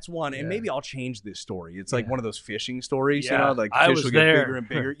that's one. And maybe I'll change this story. It's like one of those fishing stories, like the fish will get bigger and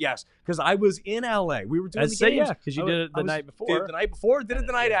bigger. Yes, because I was in LA. We were doing the games. Yeah, because you did it the night before. Did it the night before, did it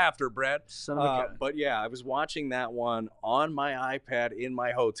the night after, Brett. Son of a gun. But I was watching that one on my iPad in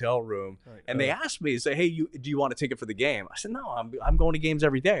my hotel room, and they asked me, say, hey, do you want a ticket for the game? I said, no, I'm going to games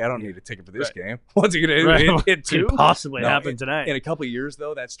every day. I don't need a ticket for this game. What's he going to do? Hit two? Could possibly happen tonight. In a couple of years,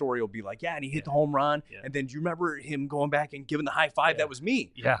 though, that story will be like, and he hit the home run. Yeah. And then do you remember him going back and giving the high five? That was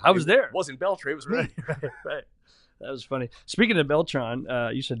me. Yeah, I was there. It wasn't Beltray, it was me. Right. That was funny. Speaking of Beltran,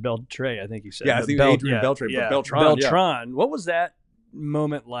 you said Beltray, I think you said. Yeah, I think Adrian Beltray, but Beltran. Beltran. What was that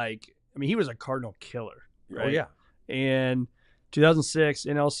moment like? I mean, he was a Cardinal killer, right? Oh, yeah. And 2006,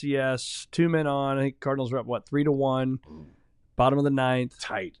 NLCS, 2 men on. I think Cardinals were up, 3-1, bottom of the ninth.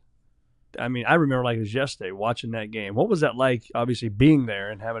 Tight. I mean, I remember like it was yesterday watching that game. What was that like, obviously, being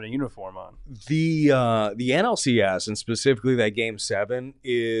there and having a uniform on? The NLCS, and specifically that Game 7,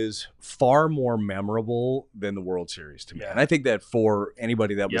 is far more memorable than the World Series to me. And I think that for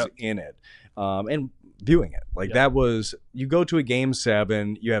anybody that was in it and viewing it, that was, you go to a Game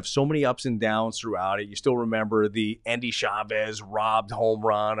 7, you have so many ups and downs throughout it. You still remember the Endy Chavez robbed home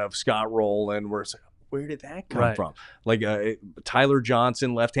run of Scott Rowland, where it's like, where did that come from? Like Tyler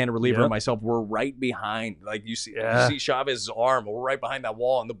Johnson, left-handed reliever, and myself were right behind. Like you see Chavez's arm. We're right behind that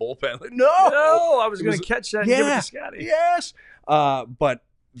wall in the bullpen. Like, no, I was going to catch that and give it to Scotty. Yes, but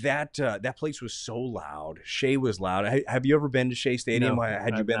that place was so loud. Shea was loud. Have you ever been to Shea Stadium? No,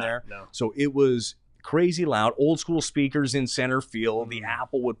 Had you been there? No. So it was crazy loud, old school speakers in center field. The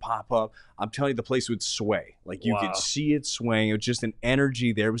Apple would pop up. I'm telling you, the place would sway. Like you could see it swaying. It was just an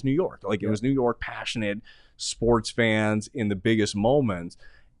energy there. It was New York. Like it was New York, passionate sports fans in the biggest moments.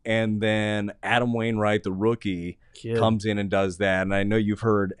 And then Adam Wainwright, the rookie, comes in and does that. And I know you've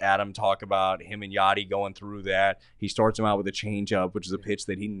heard Adam talk about him and Yachty going through that. He starts him out with a changeup, which is a pitch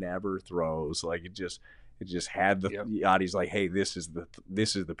that he never throws. Like it just had the Yachty's like, hey, this is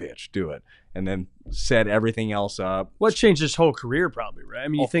the pitch, do it, and then set everything else up. Well, it changed his whole career, probably, right? I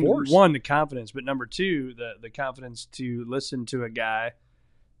mean, you think one, the confidence, but number two, the confidence to listen to a guy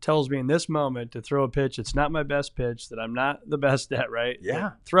tells me in this moment to throw a pitch. It's not my best pitch that I'm not the best at, right? Yeah,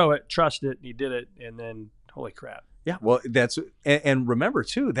 but throw it, trust it. And he did it, and then holy crap. Yeah, well, and remember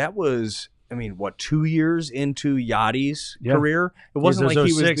too, that was. I mean, 2 years into Yachty's career? It wasn't like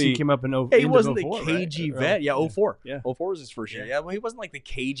he was he came up in 04. He wasn't the cagey vet. Yeah, 04. Yeah. 04 was his first year. Yeah, well, he wasn't like the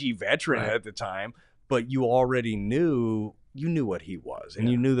cagey veteran at the time, but you already knew what he was, and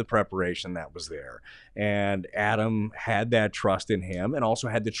you knew the preparation that was there. And Adam had that trust in him and also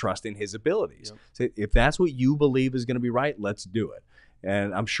had the trust in his abilities. So if that's what you believe is going to be right, let's do it.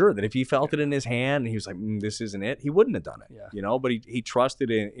 And I'm sure that if he felt it in his hand and he was like, this isn't it, he wouldn't have done it. But he trusted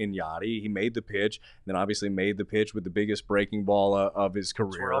in Yachty. He made the pitch, and then obviously made the pitch with the biggest breaking ball of his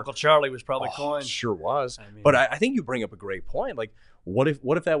career. That's where Uncle Charlie was probably coined. Sure was. But I think you bring up a great point. Like, what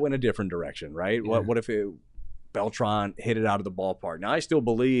if that went a different direction, right? Yeah. What if Beltran hit it out of the ballpark. Now, I still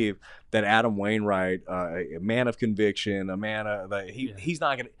believe that Adam Wainwright, a man of conviction, a man of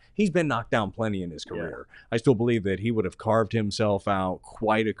he's been knocked down plenty in his career. Yeah. I still believe that he would have carved himself out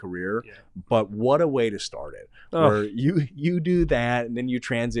quite a career. Yeah. But what a way to start it. Where you do that and then you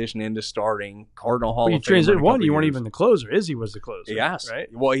transition into starting Cardinal Hall of Fame. You weren't even the closer. Izzy was the closer. Yes. Right?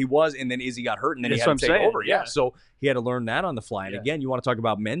 Well, he was, and then Izzy got hurt, and then he had to take over. Yeah. So he had to learn that on the fly. And again, you want to talk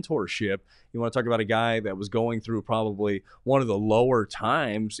about mentorship. You want to talk about a guy that was going through probably one of the lower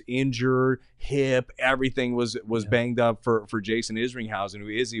times, injured, hip, everything was banged up for Jason Isringhausen, who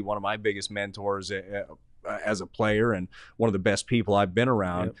is one of my biggest mentors as a player and one of the best people I've been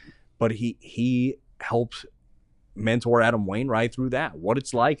around. Yep. But he helps mentor Adam Wainwright through that, what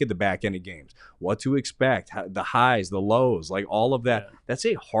it's like at the back end of games, what to expect, the highs, the lows, like all of that. Yeah. That's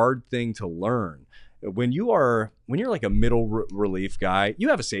a hard thing to learn. When you're like a middle relief guy, you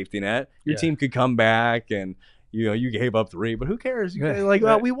have a safety net. Your team could come back and you gave up 3, but who cares?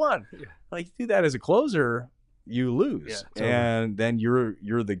 Well, we won. Yeah. Like, do that as a closer, you lose. Yeah, totally. And then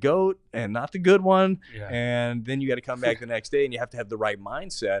you're the GOAT and not the good one. Yeah. And then you got to come back the next day and you have to have the right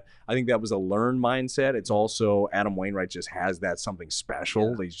mindset. I think that was a learned mindset. It's also Adam Wainwright just has that something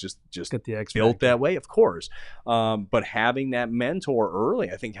special. Yeah. He's just built that way, of course. But having that mentor early,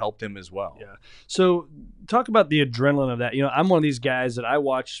 I think, helped him as well. Yeah. So talk about the adrenaline of that. I'm one of these guys that I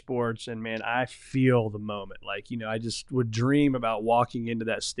watch sports and, man, I feel the moment. Like, I just would dream about walking into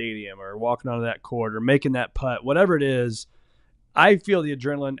that stadium or walking onto that court or making that putt, whatever it is. I feel the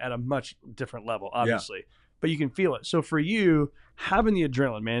adrenaline at a much different level, obviously, but you can feel it. So for you, having the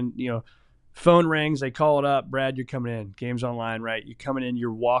adrenaline, man, phone rings, they call it up, Brad, you're coming in, game's online, right? You're coming in,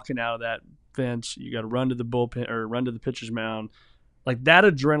 you're walking out of that fence, you got to run to the bullpen or run to the pitcher's mound. Like that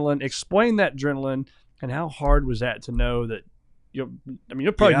adrenaline, explain that adrenaline and how hard was that to know that you'll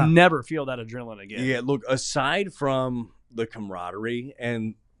probably never feel that adrenaline again. Yeah, look, aside from the camaraderie,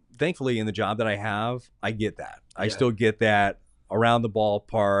 and thankfully in the job that I have, I get that. I still get that around the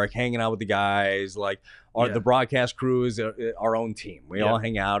ballpark, hanging out with the guys, like the broadcast crew is our own team. We all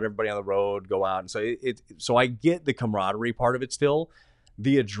hang out, everybody on the road, go out. And so I get the camaraderie part of it still.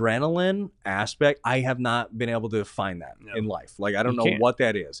 The adrenaline aspect, I have not been able to find that in life. Like, I don't know what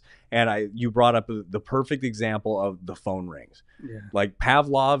that is. And you brought up the perfect example of the phone rings. Yeah. Like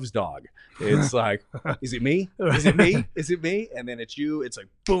Pavlov's dog. It's like, is it me? Is it me? Is it me? And then it's you. It's like,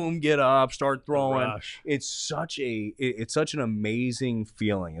 boom, get up, start throwing. Gosh. It's such an amazing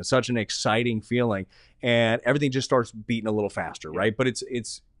feeling. It's such an exciting feeling. And everything just starts beating a little faster, right? But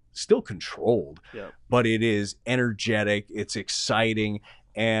it's still controlled, but it is energetic. It's exciting.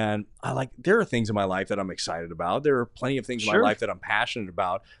 And there are things in my life that I'm excited about. There are plenty of things in my life that I'm passionate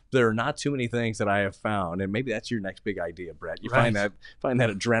about. There are not too many things that I have found. And maybe that's your next big idea, Brett. You find that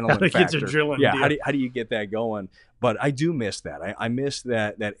adrenaline factor. How do you get that going? But I do miss that. I miss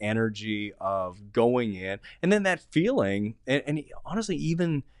that energy of going in and then that feeling. And honestly,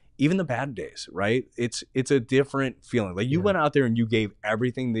 even the bad days, right? It's a different feeling. Like you went out there and you gave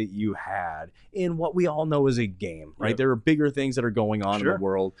everything that you had in what we all know is a game, right? Yep. There are bigger things that are going on in the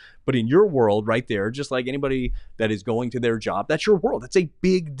world, but in your world right there, just like anybody that is going to their job, that's your world. That's a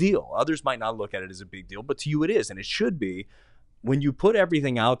big deal. Others might not look at it as a big deal, but to you it is, and it should be. When you put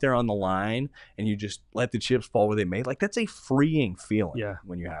everything out there on the line and you just let the chips fall where they may, like that's a freeing feeling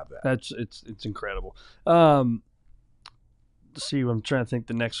when you have that. It's incredible. See, I'm trying to think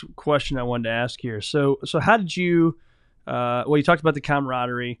the next question I wanted to ask here. So how did you you talked about the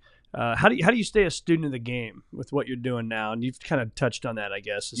camaraderie. How do you stay a student of the game with what you're doing now? And you've kind of touched on that, I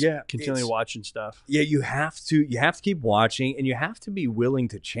guess. Continually watching stuff. Yeah, you have to keep watching, and you have to be willing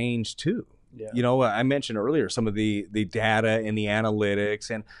to change too. Yeah. I mentioned earlier some of the data and the analytics,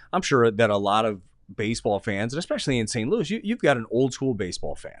 and I'm sure that a lot of baseball fans, and especially in St. Louis, you've got an old school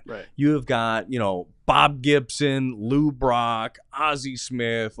baseball fan. Right. You've got, Bob Gibson, Lou Brock, Ozzie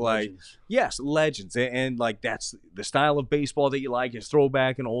Smith, legends. Legends. And like that's the style of baseball that you like is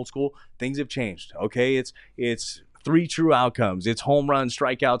throwback and old school. Things have changed. Okay. It's 3 true outcomes. It's home runs,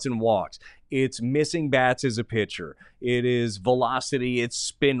 strikeouts, and walks. It's missing bats as a pitcher. It is velocity. It's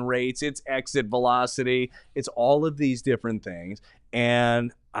spin rates. It's exit velocity. It's all of these different things.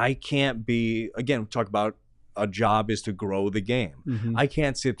 And I can't talk about a job is to grow the game. Mm-hmm. I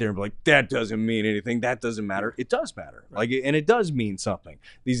can't sit there and be like, that doesn't mean anything. That doesn't matter. It does matter. Right. And it does mean something.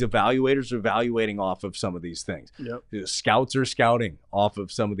 These evaluators are evaluating off of some of these things. Yep. Scouts are scouting off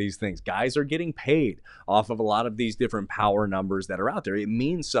of some of these things. Guys are getting paid off of a lot of these different power numbers that are out there. It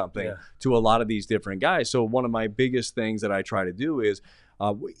means something to a lot of these different guys. So one of my biggest things that I try to do is,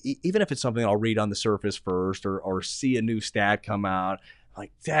 even if it's something I'll read on the surface first or see a new stat come out,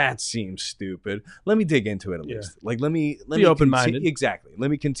 Like, that seems stupid. Let me dig into it at least. Like, let me Be open-minded. Exactly.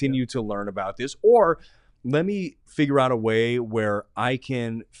 Let me continue to learn about this, or let me figure out a way where I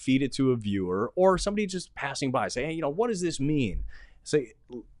can feed it to a viewer or somebody just passing by. Say, hey, what does this mean? Say,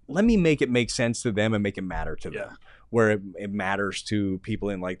 let me make it make sense to them and make it matter to them, where it matters to people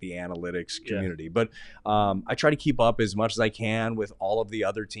in like the analytics community. But I try to keep up as much as I can with all of the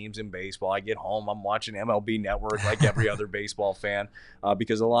other teams in baseball. I get home, I'm watching MLB Network like every other baseball fan,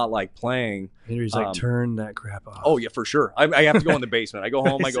 because a lot like playing. Henry's like, turn that crap off. Oh, yeah, for sure. I have to go in the basement. I go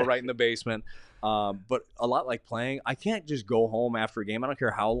home, I go right in the basement. But a lot like playing, I can't just go home after a game. I don't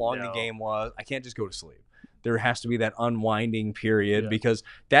care how long the game was. I can't just go to sleep. There has to be that unwinding period, because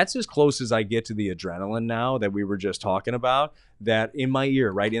that's as close as I get to the adrenaline now that we were just talking about, that in my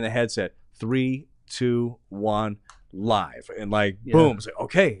ear, right in the headset, 3, 2, 1, live. And like, boom, it's like,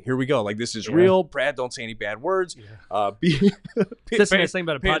 okay, here we go. Like, this is real. Brad, don't say any bad words. That's the nice thing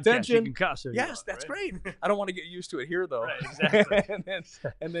about a pay podcast. Attention. You can cuss. Yes, that's great. I don't want to get used to it here, though. Right, exactly.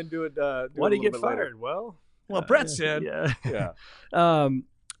 and then do it. Why did you get Later. fired? Well, Brett said.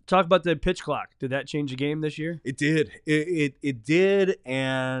 Talk about the pitch clock. Did that change the game this year? It did. It did.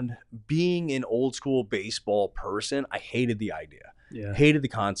 And being an old school baseball person, I hated the idea. Yeah. Hated the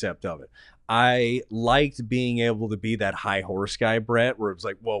concept of it. I liked being able to be that high horse guy, Brett, where it was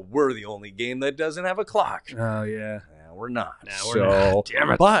like, well, we're the only game that doesn't have a clock. Oh, yeah. No, we're not. No, we're not.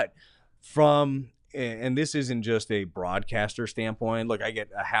 Damn it. But and this isn't just a broadcaster standpoint. Look, I get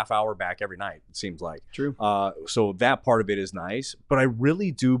a half hour back every night, it seems like. True. So that part of it is nice. But I really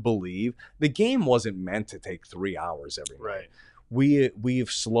do believe the game wasn't meant to take 3 hours every night. Right.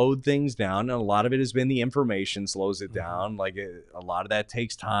 We've slowed things down, and a lot of it has been the information slows it down. Like, a lot of that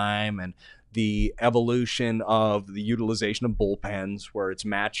takes time, and the evolution of the utilization of bullpens, where it's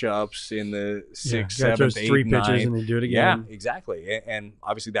matchups in the 6th, 7th, 8th, 3 9th. pitches and they do it again. Yeah, exactly. And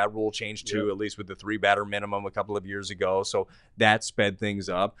obviously that rule changed too, at least with the 3-batter minimum a couple of years ago. So that sped things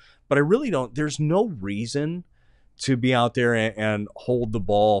up. But I really there's no reason to be out there and hold the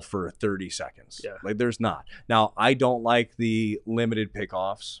ball for 30 seconds. Yeah. Like, there's not. Now, I don't like the limited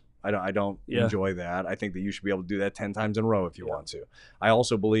pickoffs. I don't enjoy that. I think that you should be able to do that 10 times in a row if you want to. I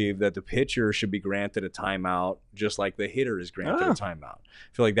also believe that the pitcher should be granted a timeout just like the hitter is granted a timeout.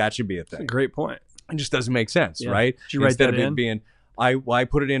 I feel like that should be a thing. That's a great point. It just doesn't make sense, right? Did you write Instead that of it in? being, I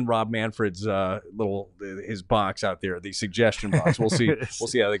put it in Rob Manfred's his box out there, the suggestion box. We'll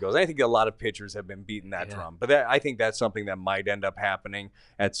see how that goes. I think a lot of pitchers have been beating that drum, but I think that's something that might end up happening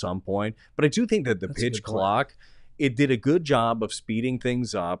at some point. But I do think that the pitch clock, it did a good job of speeding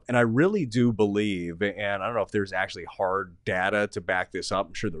things up. And I really do believe, and I don't know if there's actually hard data to back this up.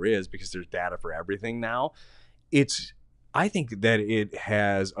 I'm sure there is, because there's data for everything now. I think that it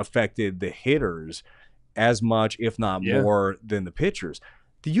has affected the hitters as much, if not more, than the pitchers.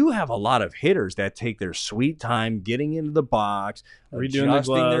 You have a lot of hitters that take their sweet time getting into the box,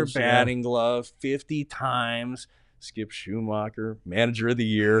 adjusting their batting glove 50 times. Skip Schumacher, manager of the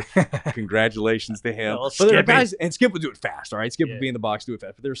year. Congratulations to him. But there are guys, and Skip would do it fast, all right? Skip would be in the box, do it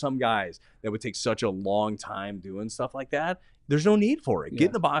fast. But there are some guys that would take such a long time doing stuff like that. There's no need for it. Get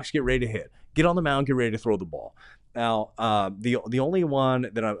in the box, get ready to hit. Get on the mound, get ready to throw the ball. Now, the only one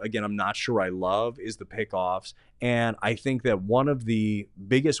that, I'm not sure I love is the pickoffs. And I think that one of the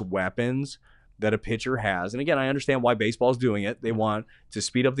biggest weapons that a pitcher has, and again, I understand why baseball's doing it. They want to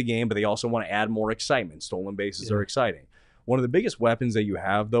speed up the game, but they also want to add more excitement. Stolen bases are exciting. One of the biggest weapons that you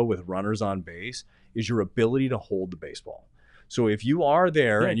have, though, with runners on base is your ability to hold the baseball. So if you are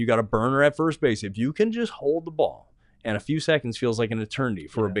there and you got a burner at first base, if you can just hold the ball, and a few seconds feels like an eternity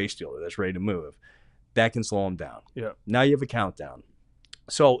for a base stealer that's ready to move, that can slow them down. Yeah. Now you have a countdown.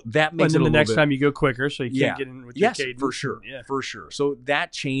 So that makes it a little bit. And then the next time you go quicker, so you can't get in with your cadence. For sure. Yeah. For sure. So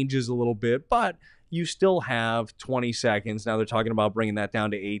that changes a little bit, but you still have 20 seconds. Now they're talking about bringing that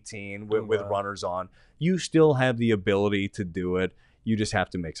down to 18 with runners on. You still have the ability to do it. You just have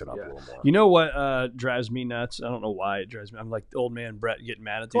to mix it up a little more. You know what drives me nuts? I don't know why it drives me. I'm like the old man Brett getting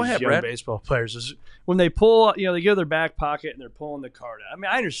mad at these young baseball players. Is when they pull, they go to their back pocket and they're pulling the card out. I mean,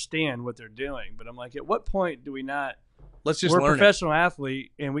 I understand what they're doing, but I'm like, at what point do we not? We're a professional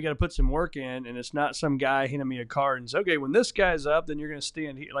athlete, and we got to put some work in, and it's not some guy handing me a card and say, okay, when this guy's up, then you're going to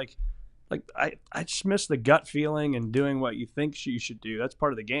stand here. Like I just miss the gut feeling and doing what you think you should do. That's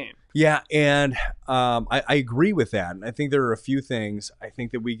part of the game. Yeah, and I agree with that. And I think there are a few things. I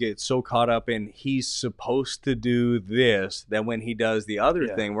think that we get so caught up in he's supposed to do this that when he does the other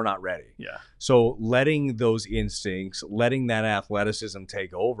thing, we're not ready. Yeah. So letting those instincts, letting that athleticism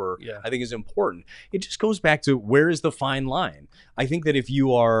take over, I think is important. It just goes back to where is the fine line? I think that if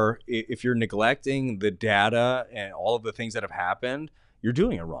you're neglecting the data and all of the things that have happened, you're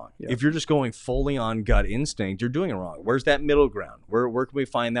doing it wrong. Yeah. If you're just going fully on gut instinct, you're doing it wrong. Where's that middle ground? Where can we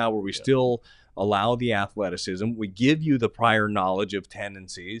find that where we still allow the athleticism? We give you the prior knowledge of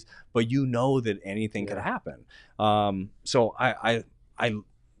tendencies, but you know that anything could happen. So I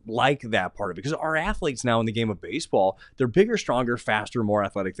like that part of it, because our athletes now in the game of baseball, they're bigger, stronger, faster, more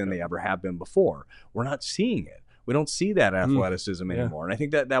athletic than they ever have been before. We're not seeing it. We don't see that athleticism anymore. And I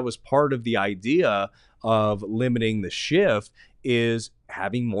think that was part of the idea of limiting the shift, is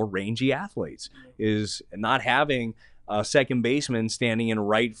having more rangy athletes, is not having a second baseman standing in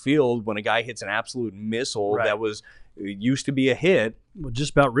right field when a guy hits an absolute missile that used to be a hit. Well,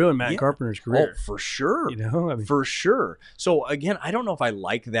 just about ruined Matt Carpenter's career. Oh, for sure. You know, I mean, for sure. So again, I don't know if I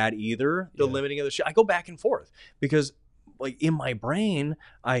like that either, the limiting of the shift. I go back and forth, because like in my brain,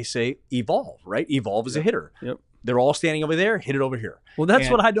 I say evolve, right? Evolve as a hitter. Yep. They're all standing over there, hit it over here. Well, that's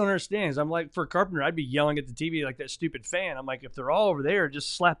what I don't understand. Is I'm like, for Carpenter, I'd be yelling at the TV like that stupid fan. I'm like, if they're all over there,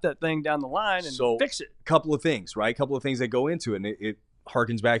 just slap that thing down the line and fix it. Couple of things, right? Couple of things that go into it. And it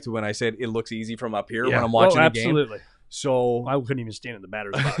harkens back to when I said it looks easy from up here when I'm watching the game. Absolutely. So I couldn't even stand in the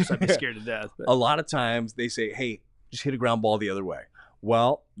batter's box. I'd be scared to death. But. A lot of times they say, hey, just hit a ground ball the other way.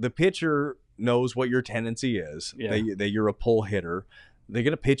 Well, the pitcher knows what your tendency is, that you're a pull hitter. They're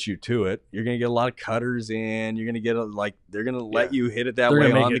going to pitch you to it. You're going to get a lot of cutters in. You're going to get they're going to let you hit it that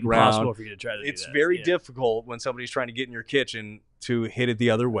way on the ground. Impossible for you to try to do it's that. very difficult when somebody's trying to get in your kitchen to hit it the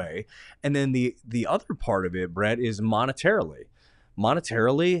other way. And then the other part of it, Brett, is monetarily.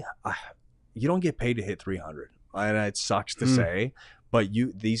 Monetarily, you don't get paid to hit 300. And it sucks to say, but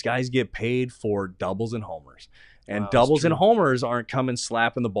these guys get paid for doubles and homers. And doubles and homers aren't coming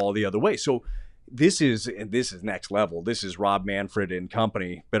slapping the ball the other way. So this is next level. This is Rob Manfred and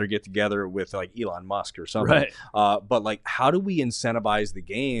company better get together with like Elon Musk or something. Right. But like, how do we incentivize the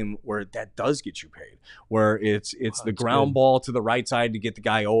game where that does get you paid? Where it's the ground ball to the right side to get the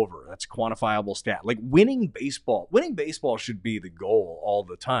guy over. That's a quantifiable stat. Like winning baseball should be the goal all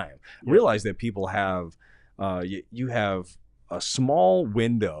the time. Yeah. Realize that people have you have a small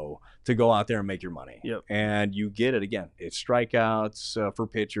window to go out there and make your money. Yep. And you get it again. It's strikeouts for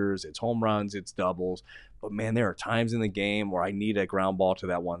pitchers, it's home runs, it's doubles. But man, there are times in the game where I need a ground ball to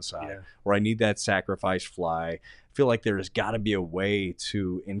that one side, where I need that sacrifice fly. I feel like there's got to be a way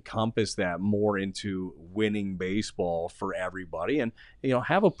to encompass that more into winning baseball for everybody, and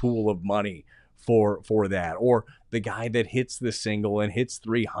have a pool of money for that, or the guy that hits the single and hits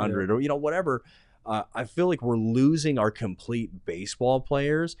 300 or whatever. I feel like we're losing our complete baseball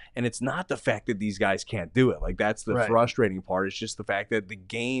players, and it's not the fact that these guys can't do it. Like, that's the frustrating part. It's just the fact that the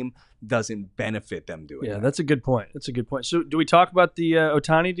game doesn't benefit them doing it. Yeah, that's a good point. So do we talk about the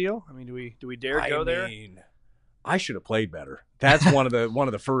Ohtani deal? I mean, do we dare go there? I should have played better. That's one of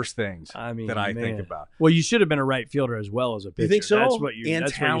the first things that I think about. Well, you should have been a right fielder as well as a pitcher. You think so?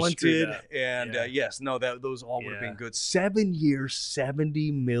 That's talented, and those all would have been good. 7 years,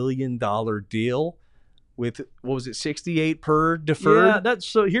 $70 million deal with, what was it, 68 per deferred? Yeah,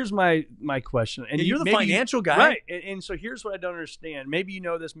 so here's my question. And you're the financial guy. Right. And so here's what I don't understand. Maybe you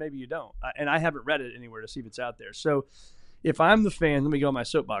know this, maybe you don't. And I haven't read it anywhere to see if it's out there. So if I'm the fan, let me go on my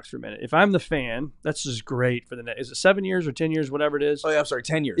soapbox for a minute. If I'm the fan, that's just great for the next. Is it 7 years or 10 years, whatever it is? Oh, yeah, I'm sorry,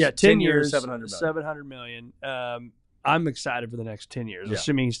 10 years. Yeah, 10 years, $700 million. I'm excited for the next 10 years,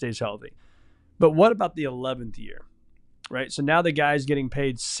 assuming he stays healthy. But what about the 11th year, right? So now the guy's getting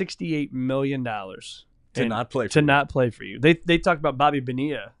paid $68 million to not play for you. They talked about Bobby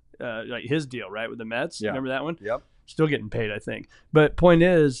Bonilla, like his deal, right, with the Mets. Yeah. Remember that one? Yep. Still getting paid, I think. But point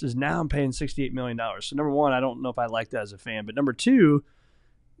is now I'm paying $68 million. So number one, I don't know if I like that as a fan. But number two,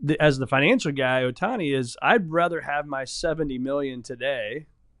 as the financial guy, Ohtani is, I'd rather have my $70 million today,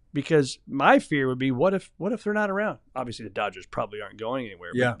 because my fear would be, what if they're not around? Obviously, the Dodgers probably aren't going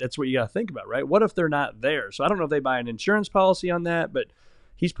anywhere. But that's what you got to think about, right? What if they're not there? So I don't know if they buy an insurance policy on that, but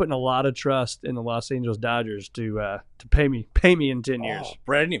he's putting a lot of trust in the Los Angeles Dodgers to pay me in 10 years.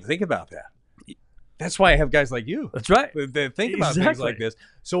 Brad, I didn't even think about that. That's why I have guys like you. That's right. That think about things like this.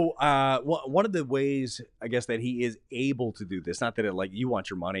 So one of the ways, I guess, that he is able to do this, not that you want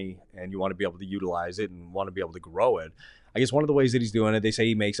your money and you want to be able to utilize it and want to be able to grow it. I guess one of the ways that he's doing it, they say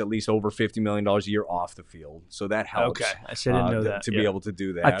he makes at least over $50 million a year off the field. So that helps. Okay. I didn't know that. To be able to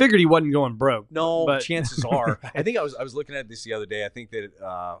do that. I figured he wasn't going broke. No, but chances are. I think I was looking at this the other day. I think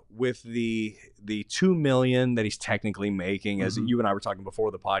that with the $2 million that he's technically making, as you and I were talking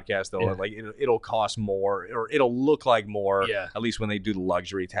before the podcast, though, like it'll cost more, or it'll look like more, at least when they do the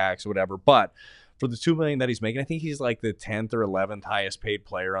luxury tax or whatever. But for the $2 million that he's making, I think he's like the 10th or 11th highest paid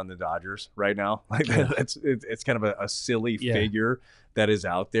player on the Dodgers right now. Like it's kind of a silly figure that is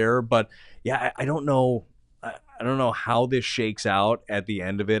out there. But I don't know. I don't know how this shakes out at the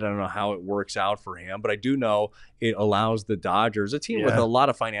end of it. I don't know how it works out for him, but I do know it allows the Dodgers, a team with a lot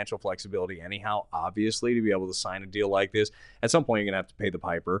of financial flexibility anyhow, obviously, to be able to sign a deal like this. At some point, you're going to have to pay the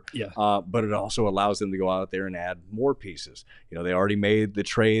piper. But it also allows them to go out there and add more pieces. They already made the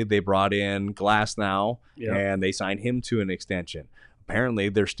trade. They brought in Glass now, and they signed him to an extension. Apparently,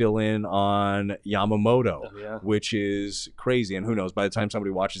 they're still in on Yamamoto, which is crazy. And who knows, by the time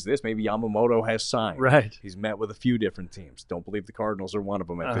somebody watches this, maybe Yamamoto has signed. Right. He's met with a few different teams. Don't believe the Cardinals are one of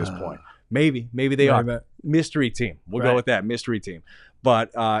them at this point. Maybe they are. Mystery team. We'll go with that, mystery team.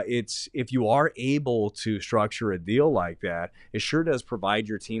 But it's if you are able to structure a deal like that, it sure does provide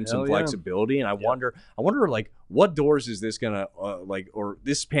your team some flexibility. And I wonder, like, what doors is this gonna or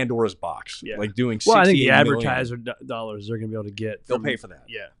this Pandora's box? Like doing 68 I think the million. advertiser dollars they're gonna be able to get. They'll pay for that.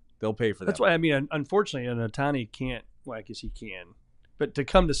 They'll pay for that. That's why unfortunately, an Ohtani can't. Well, I guess he can. But to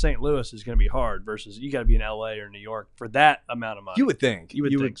come to St. Louis is going to be hard versus you got to be in L.A. or New York for that amount of money. You would think. You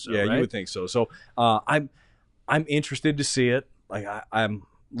would think so. Yeah, right? you would think so. So I'm interested to see it. Like I'm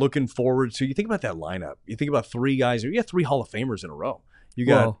looking forward to. You think about that lineup. You think about three guys. You got three Hall of Famers in a row. You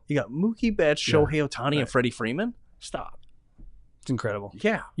got Mookie Betts, Shohei Ohtani, and Freddie Freeman. Stop. It's incredible.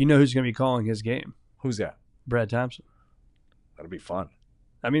 Yeah. You know who's going to be calling his game? Who's that? Brad Thompson. That'll be fun.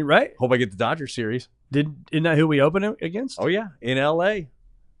 I mean, right? Hope I get the Dodgers series. Isn't that who we open it against? Oh yeah, in L.A.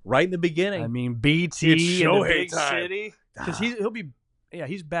 Right in the beginning. I mean, BT it's in the Shohei big time. City because he'll be. Yeah,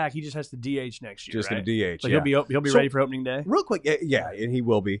 he's back. He just has to DH next year. Just right? gonna DH. Like he'll be ready for opening day. Real quick, yeah, and he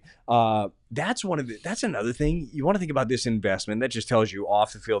will be. That's another thing you want to think about this investment. That just tells you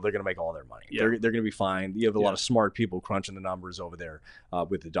off the field they're going to make all their money. Yeah. They're going to be fine. You have a lot of smart people crunching the numbers over there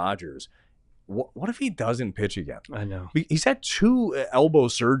with the Dodgers. What if he doesn't pitch again? I know. He's had 2 elbow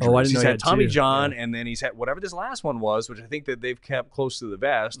surgeries. Oh, I didn't know he's he had had Tommy 2. John, and then he's had whatever this last one was, which I think that they've kept close to the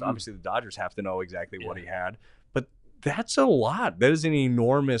vest. Obviously, the Dodgers have to know exactly what he had. But that's a lot. That is an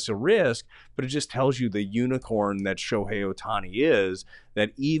enormous risk, but it just tells you the unicorn that Shohei Ohtani is,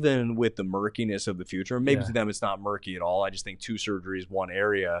 that even with the murkiness of the future, maybe to them it's not murky at all. I just think 2 surgeries, one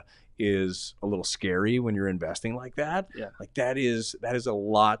area is a little scary when you're investing like that. Yeah. Like that is a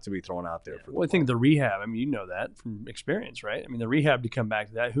lot to be thrown out there. For I think the rehab, I mean, you know that from experience, right? I mean, the rehab to come back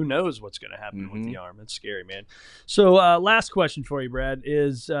to that, who knows what's going to happen with the arm. It's scary, man. So last question for you, Brad,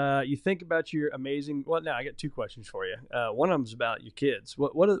 is you think about your amazing, well, now I got 2 questions for you. One of them is about your kids.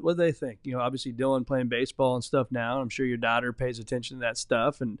 What do they think? Obviously Dylan playing baseball and stuff now. I'm sure your daughter pays attention to that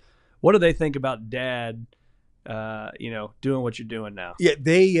stuff. And what do they think about dad, doing what you're doing now? Yeah,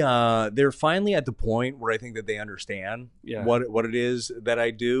 they're finally at the point where I think that they understand what it is that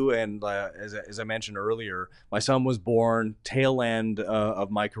I do. And as I mentioned earlier, my son was born tail end of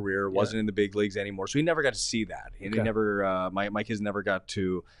my career, wasn't in the big leagues anymore, so he never got to see that. And he never, my kids never got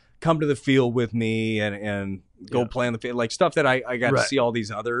to come to the field with me and go play on the field, like stuff that I got to see all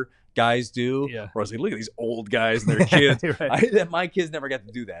these other guys do. Where I was like, look at these old guys and their kids. My kids never got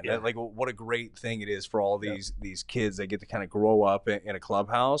to do that. Like, what a great thing it is for all these kids that get to kind of grow up in a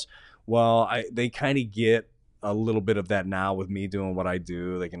clubhouse. Well, they kind of get a little bit of that now with me doing what I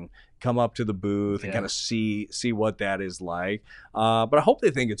do. They can come up to the booth and kind of see what that is like. But I hope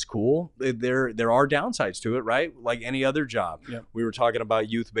they think it's cool. There are downsides to it, right? Like any other job. We were talking about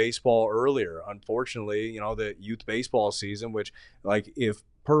youth baseball earlier. Unfortunately, the youth baseball season, which like if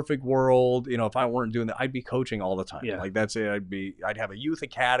perfect world, if I weren't doing that, I'd be coaching all the time. Like that's it. I'd have a youth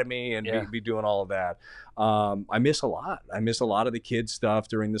academy and be doing all of that. I miss a lot. I miss a lot of the kids stuff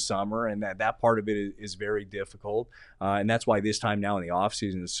during the summer, and that part of it is very difficult. And that's why this time now in the off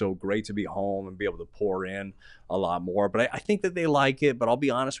season is so great to be home and be able to pour in a lot more. But I think that they like it. But I'll be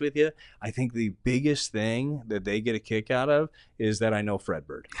honest with you, I think the biggest thing that they get a kick out of is that I know Fred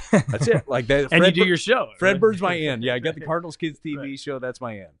Bird. That's it. Like that. And you do your show. Fred Bird's my in. Yeah, I got the Cardinals Kids TV show. That's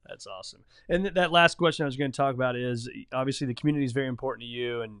my in. That's awesome. And that last question I was going to talk about is obviously the community is very important to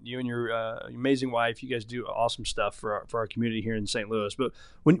you and your amazing wife. You guys do awesome stuff for our community here in St. Louis. But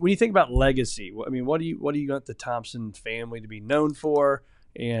when you think about legacy, I mean, what do you want the Thompson family to be known for?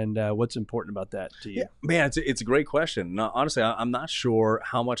 And what's important about that to you? Yeah, man, it's a great question. No, honestly, I'm not sure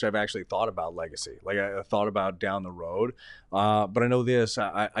how much I've actually thought about legacy. Like I thought about down the road, but I know this.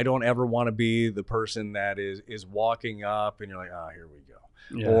 I don't ever want to be the person that is walking up and you're like, oh, here we go.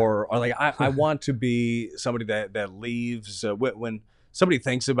 Yeah. Or like I want to be somebody that leaves when somebody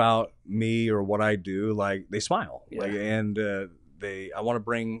thinks about me or what I do, like they smile. Yeah. Like and I want to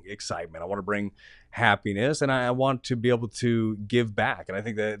bring excitement. I want to bring happiness, and I want to be able to give back. And I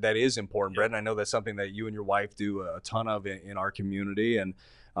think that is important, Brett. And I know that's something that you and your wife do a ton of in our community, and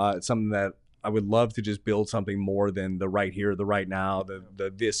it's something that I would love to just build something more than the right here, the right now,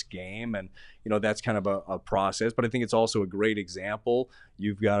 the this game. And, that's kind of a process. But I think it's also a great example.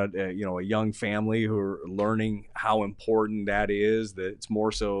 You've got, a young family who are learning how important that is, that it's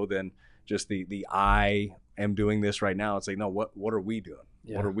more so than just the I am doing this right now. It's like, no, what are we doing?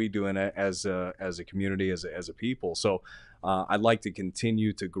 Yeah. What are we doing as a community, as a people? So I'd like to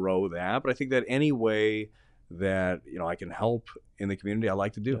continue to grow that. But I think that any way that I can help in the community, I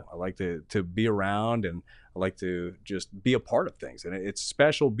like to do. I like to be around, and I like to just be a part of things. And it's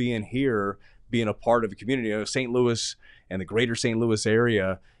special being here, being a part of a community. St. Louis and the greater St. Louis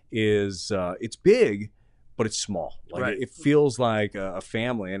area is it's big, but it's small. Like it feels like a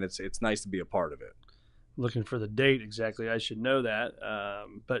family, and it's nice to be a part of it. Looking for the date exactly. I should know that.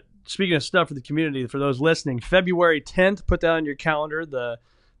 But speaking of stuff for the community, for those listening, February 10th, put that on your calendar. The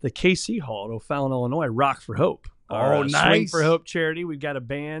KC Hall at O'Fallon, Illinois, Rock for Hope. Our nice. Swing for Hope charity. We've got a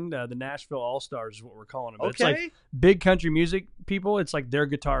band, the Nashville All-Stars is what we're calling them. But okay. It's like big country music people. It's like their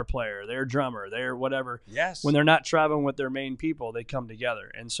guitar player, their drummer, their whatever. Yes. When they're not traveling with their main people, they come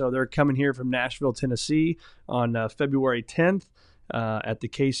together. And so they're coming here from Nashville, Tennessee on February 10th. At the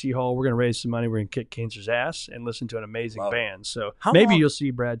KC Hall. We're going to raise some money. We're going to kick cancer's ass and listen to an amazing band. So maybe you'll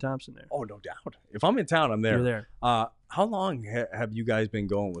see Brad Thompson there. Oh, no doubt. If I'm in town, I'm there. You're there. How long have you guys been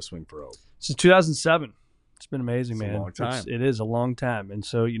going with Swing for Hope? Since 2007. It's been amazing, man. A long time. It is a long time. And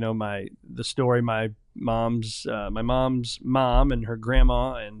so, the story, my mom's mom and her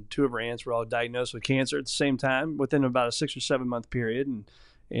grandma and two of her aunts were all diagnosed with cancer at the same time within about a 6 or 7 month period.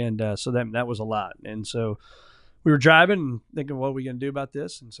 And so that was a lot. And so we were driving and thinking, what are we going to do about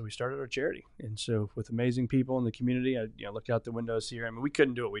this? And so we started our charity. And so with amazing people in the community, I look out the windows here. I mean, we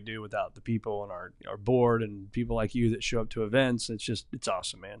couldn't do what we do without the people and our board and people like you that show up to events. It's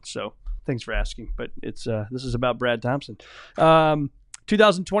awesome, man. So thanks for asking. But this is about Brad Thompson.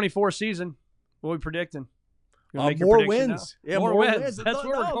 2024 season, what are we predicting? More wins. Yeah, more wins. That's what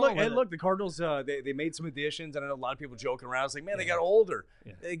we're calling it. Look, the Cardinals, they made some additions, and I know a lot of people joking around. It's like, man, they got older.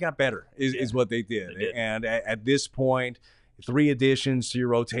 Yeah. They got better, is what they did. And at this point, 3 additions to your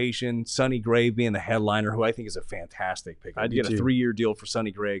rotation, Sonny Gray being the headliner, who I think is a fantastic pick. You get a 3-year deal for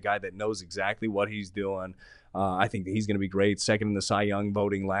Sonny Gray, a guy that knows exactly what he's doing. I think that he's going to be great. Second in the Cy Young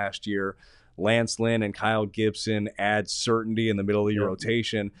voting last year. Lance Lynn and Kyle Gibson add certainty in the middle of your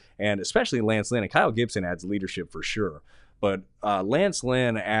rotation, and especially Lance Lynn. And Kyle Gibson adds leadership for sure. But Lance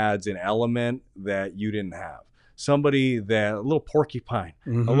Lynn adds an element that you didn't have. Somebody that, a little porcupine, a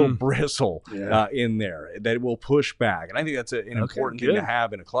little bristle in there that will push back. And I think that's an important thing to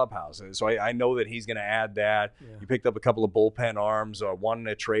have in a clubhouse. So I know that he's going to add that. Yeah. You picked up a couple of bullpen arms, one in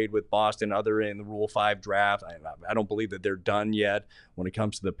a trade with Boston, other in the Rule 5 draft. I don't believe that they're done yet when it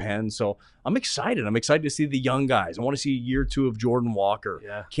comes to the pen. So I'm excited. I'm excited to see the young guys. I want to see year 2 of Jordan Walker.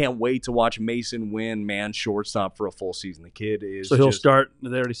 Yeah. Can't wait to watch Mason Wynn, man shortstop, for a full season. The kid is So he'll start. They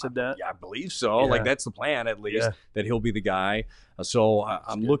already said that? Yeah, I believe so. Like, that's the plan, at least, that he'll be the guy. So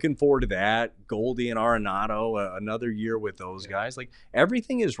I'm looking forward to that. Goldie and Arenado, another year with those guys. Like,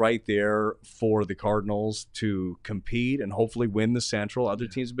 everything is right there for the Cardinals to compete and hopefully win the Central. Other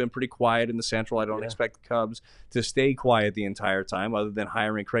teams have been pretty quiet in the Central. I don't expect the Cubs to stay quiet the entire time, other than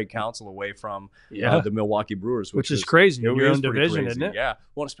hiring Craig Counsell away from the Milwaukee Brewers, which is crazy. Your own division, isn't it? Yeah.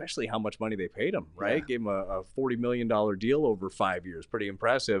 Well, especially how much money they paid him, right? Yeah. Gave him a $40 million deal over 5 years. Pretty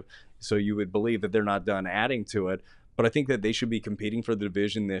impressive. So you would believe that they're not done adding to it. But I think that they should be competing for the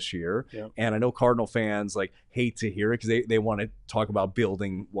division this year. Yeah. And I know Cardinal fans hate to hear it because they want to talk about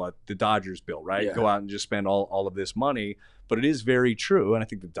building what the Dodgers built, right? Yeah. Go out and just spend all of this money. But it is very true, and I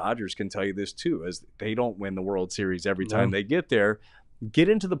think the Dodgers can tell you this too, as they don't win the World Series every time they get there. Get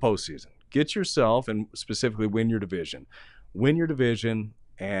into the postseason. Get yourself, and specifically win your division. Win your division.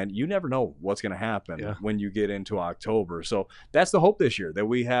 And you never know what's going to happen when you get into October. So that's the hope this year, that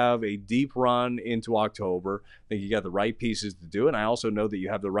we have a deep run into October. I think you got the right pieces to do it. And I also know that you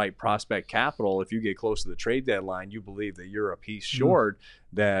have the right prospect capital. If you get close to the trade deadline, you believe that you're a piece short,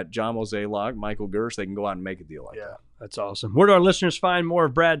 that John Mozeliak, Michael Gersh, they can go out and make a deal like that. That's awesome. Where do our listeners find more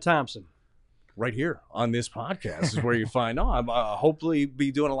of Brad Thompson? Right here on this podcast is where you find I'm hopefully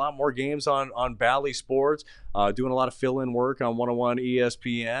be doing a lot more games on Bally Sports, doing a lot of fill-in work on 101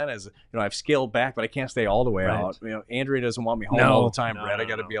 ESPN. As I've scaled back, but I can't stay all the way out. Andrea doesn't want me home all the time, Brett. I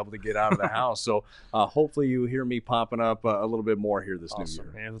got to be able to get out of the house. So hopefully you hear me popping up a little bit more here this new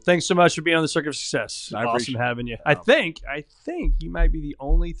year. Man. Thanks so much for being on the Circuit of Success. Awesome having you. I think you might be the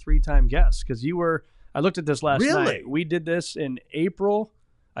only 3-time guest, because you were. I looked at this last night. We did this in April.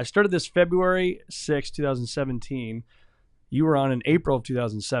 I started this February 6, 2017. You were on in April of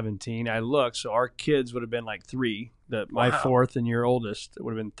 2017. I looked, so our kids would have been like 3. My fourth and your oldest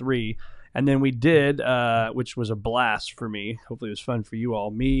would have been 3. And then we did, which was a blast for me. Hopefully it was fun for you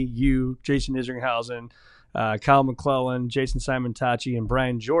all. Me, you, Jason Isringhausen, Kyle McClellan, Jason Simon Tachi, and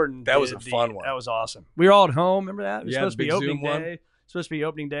Brian Jordan. That was a fun one. That was awesome. We were all at home. Remember that? It was Yeah, supposed to the be big opening Zoom one. day. Supposed to be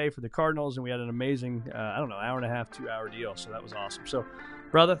opening day for the Cardinals, and we had an amazing, hour and a half, 2-hour deal. So that was awesome. So,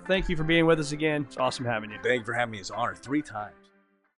 brother, thank you for being with us again. It's awesome having you. Thank you for having me. It's an honor 3 times.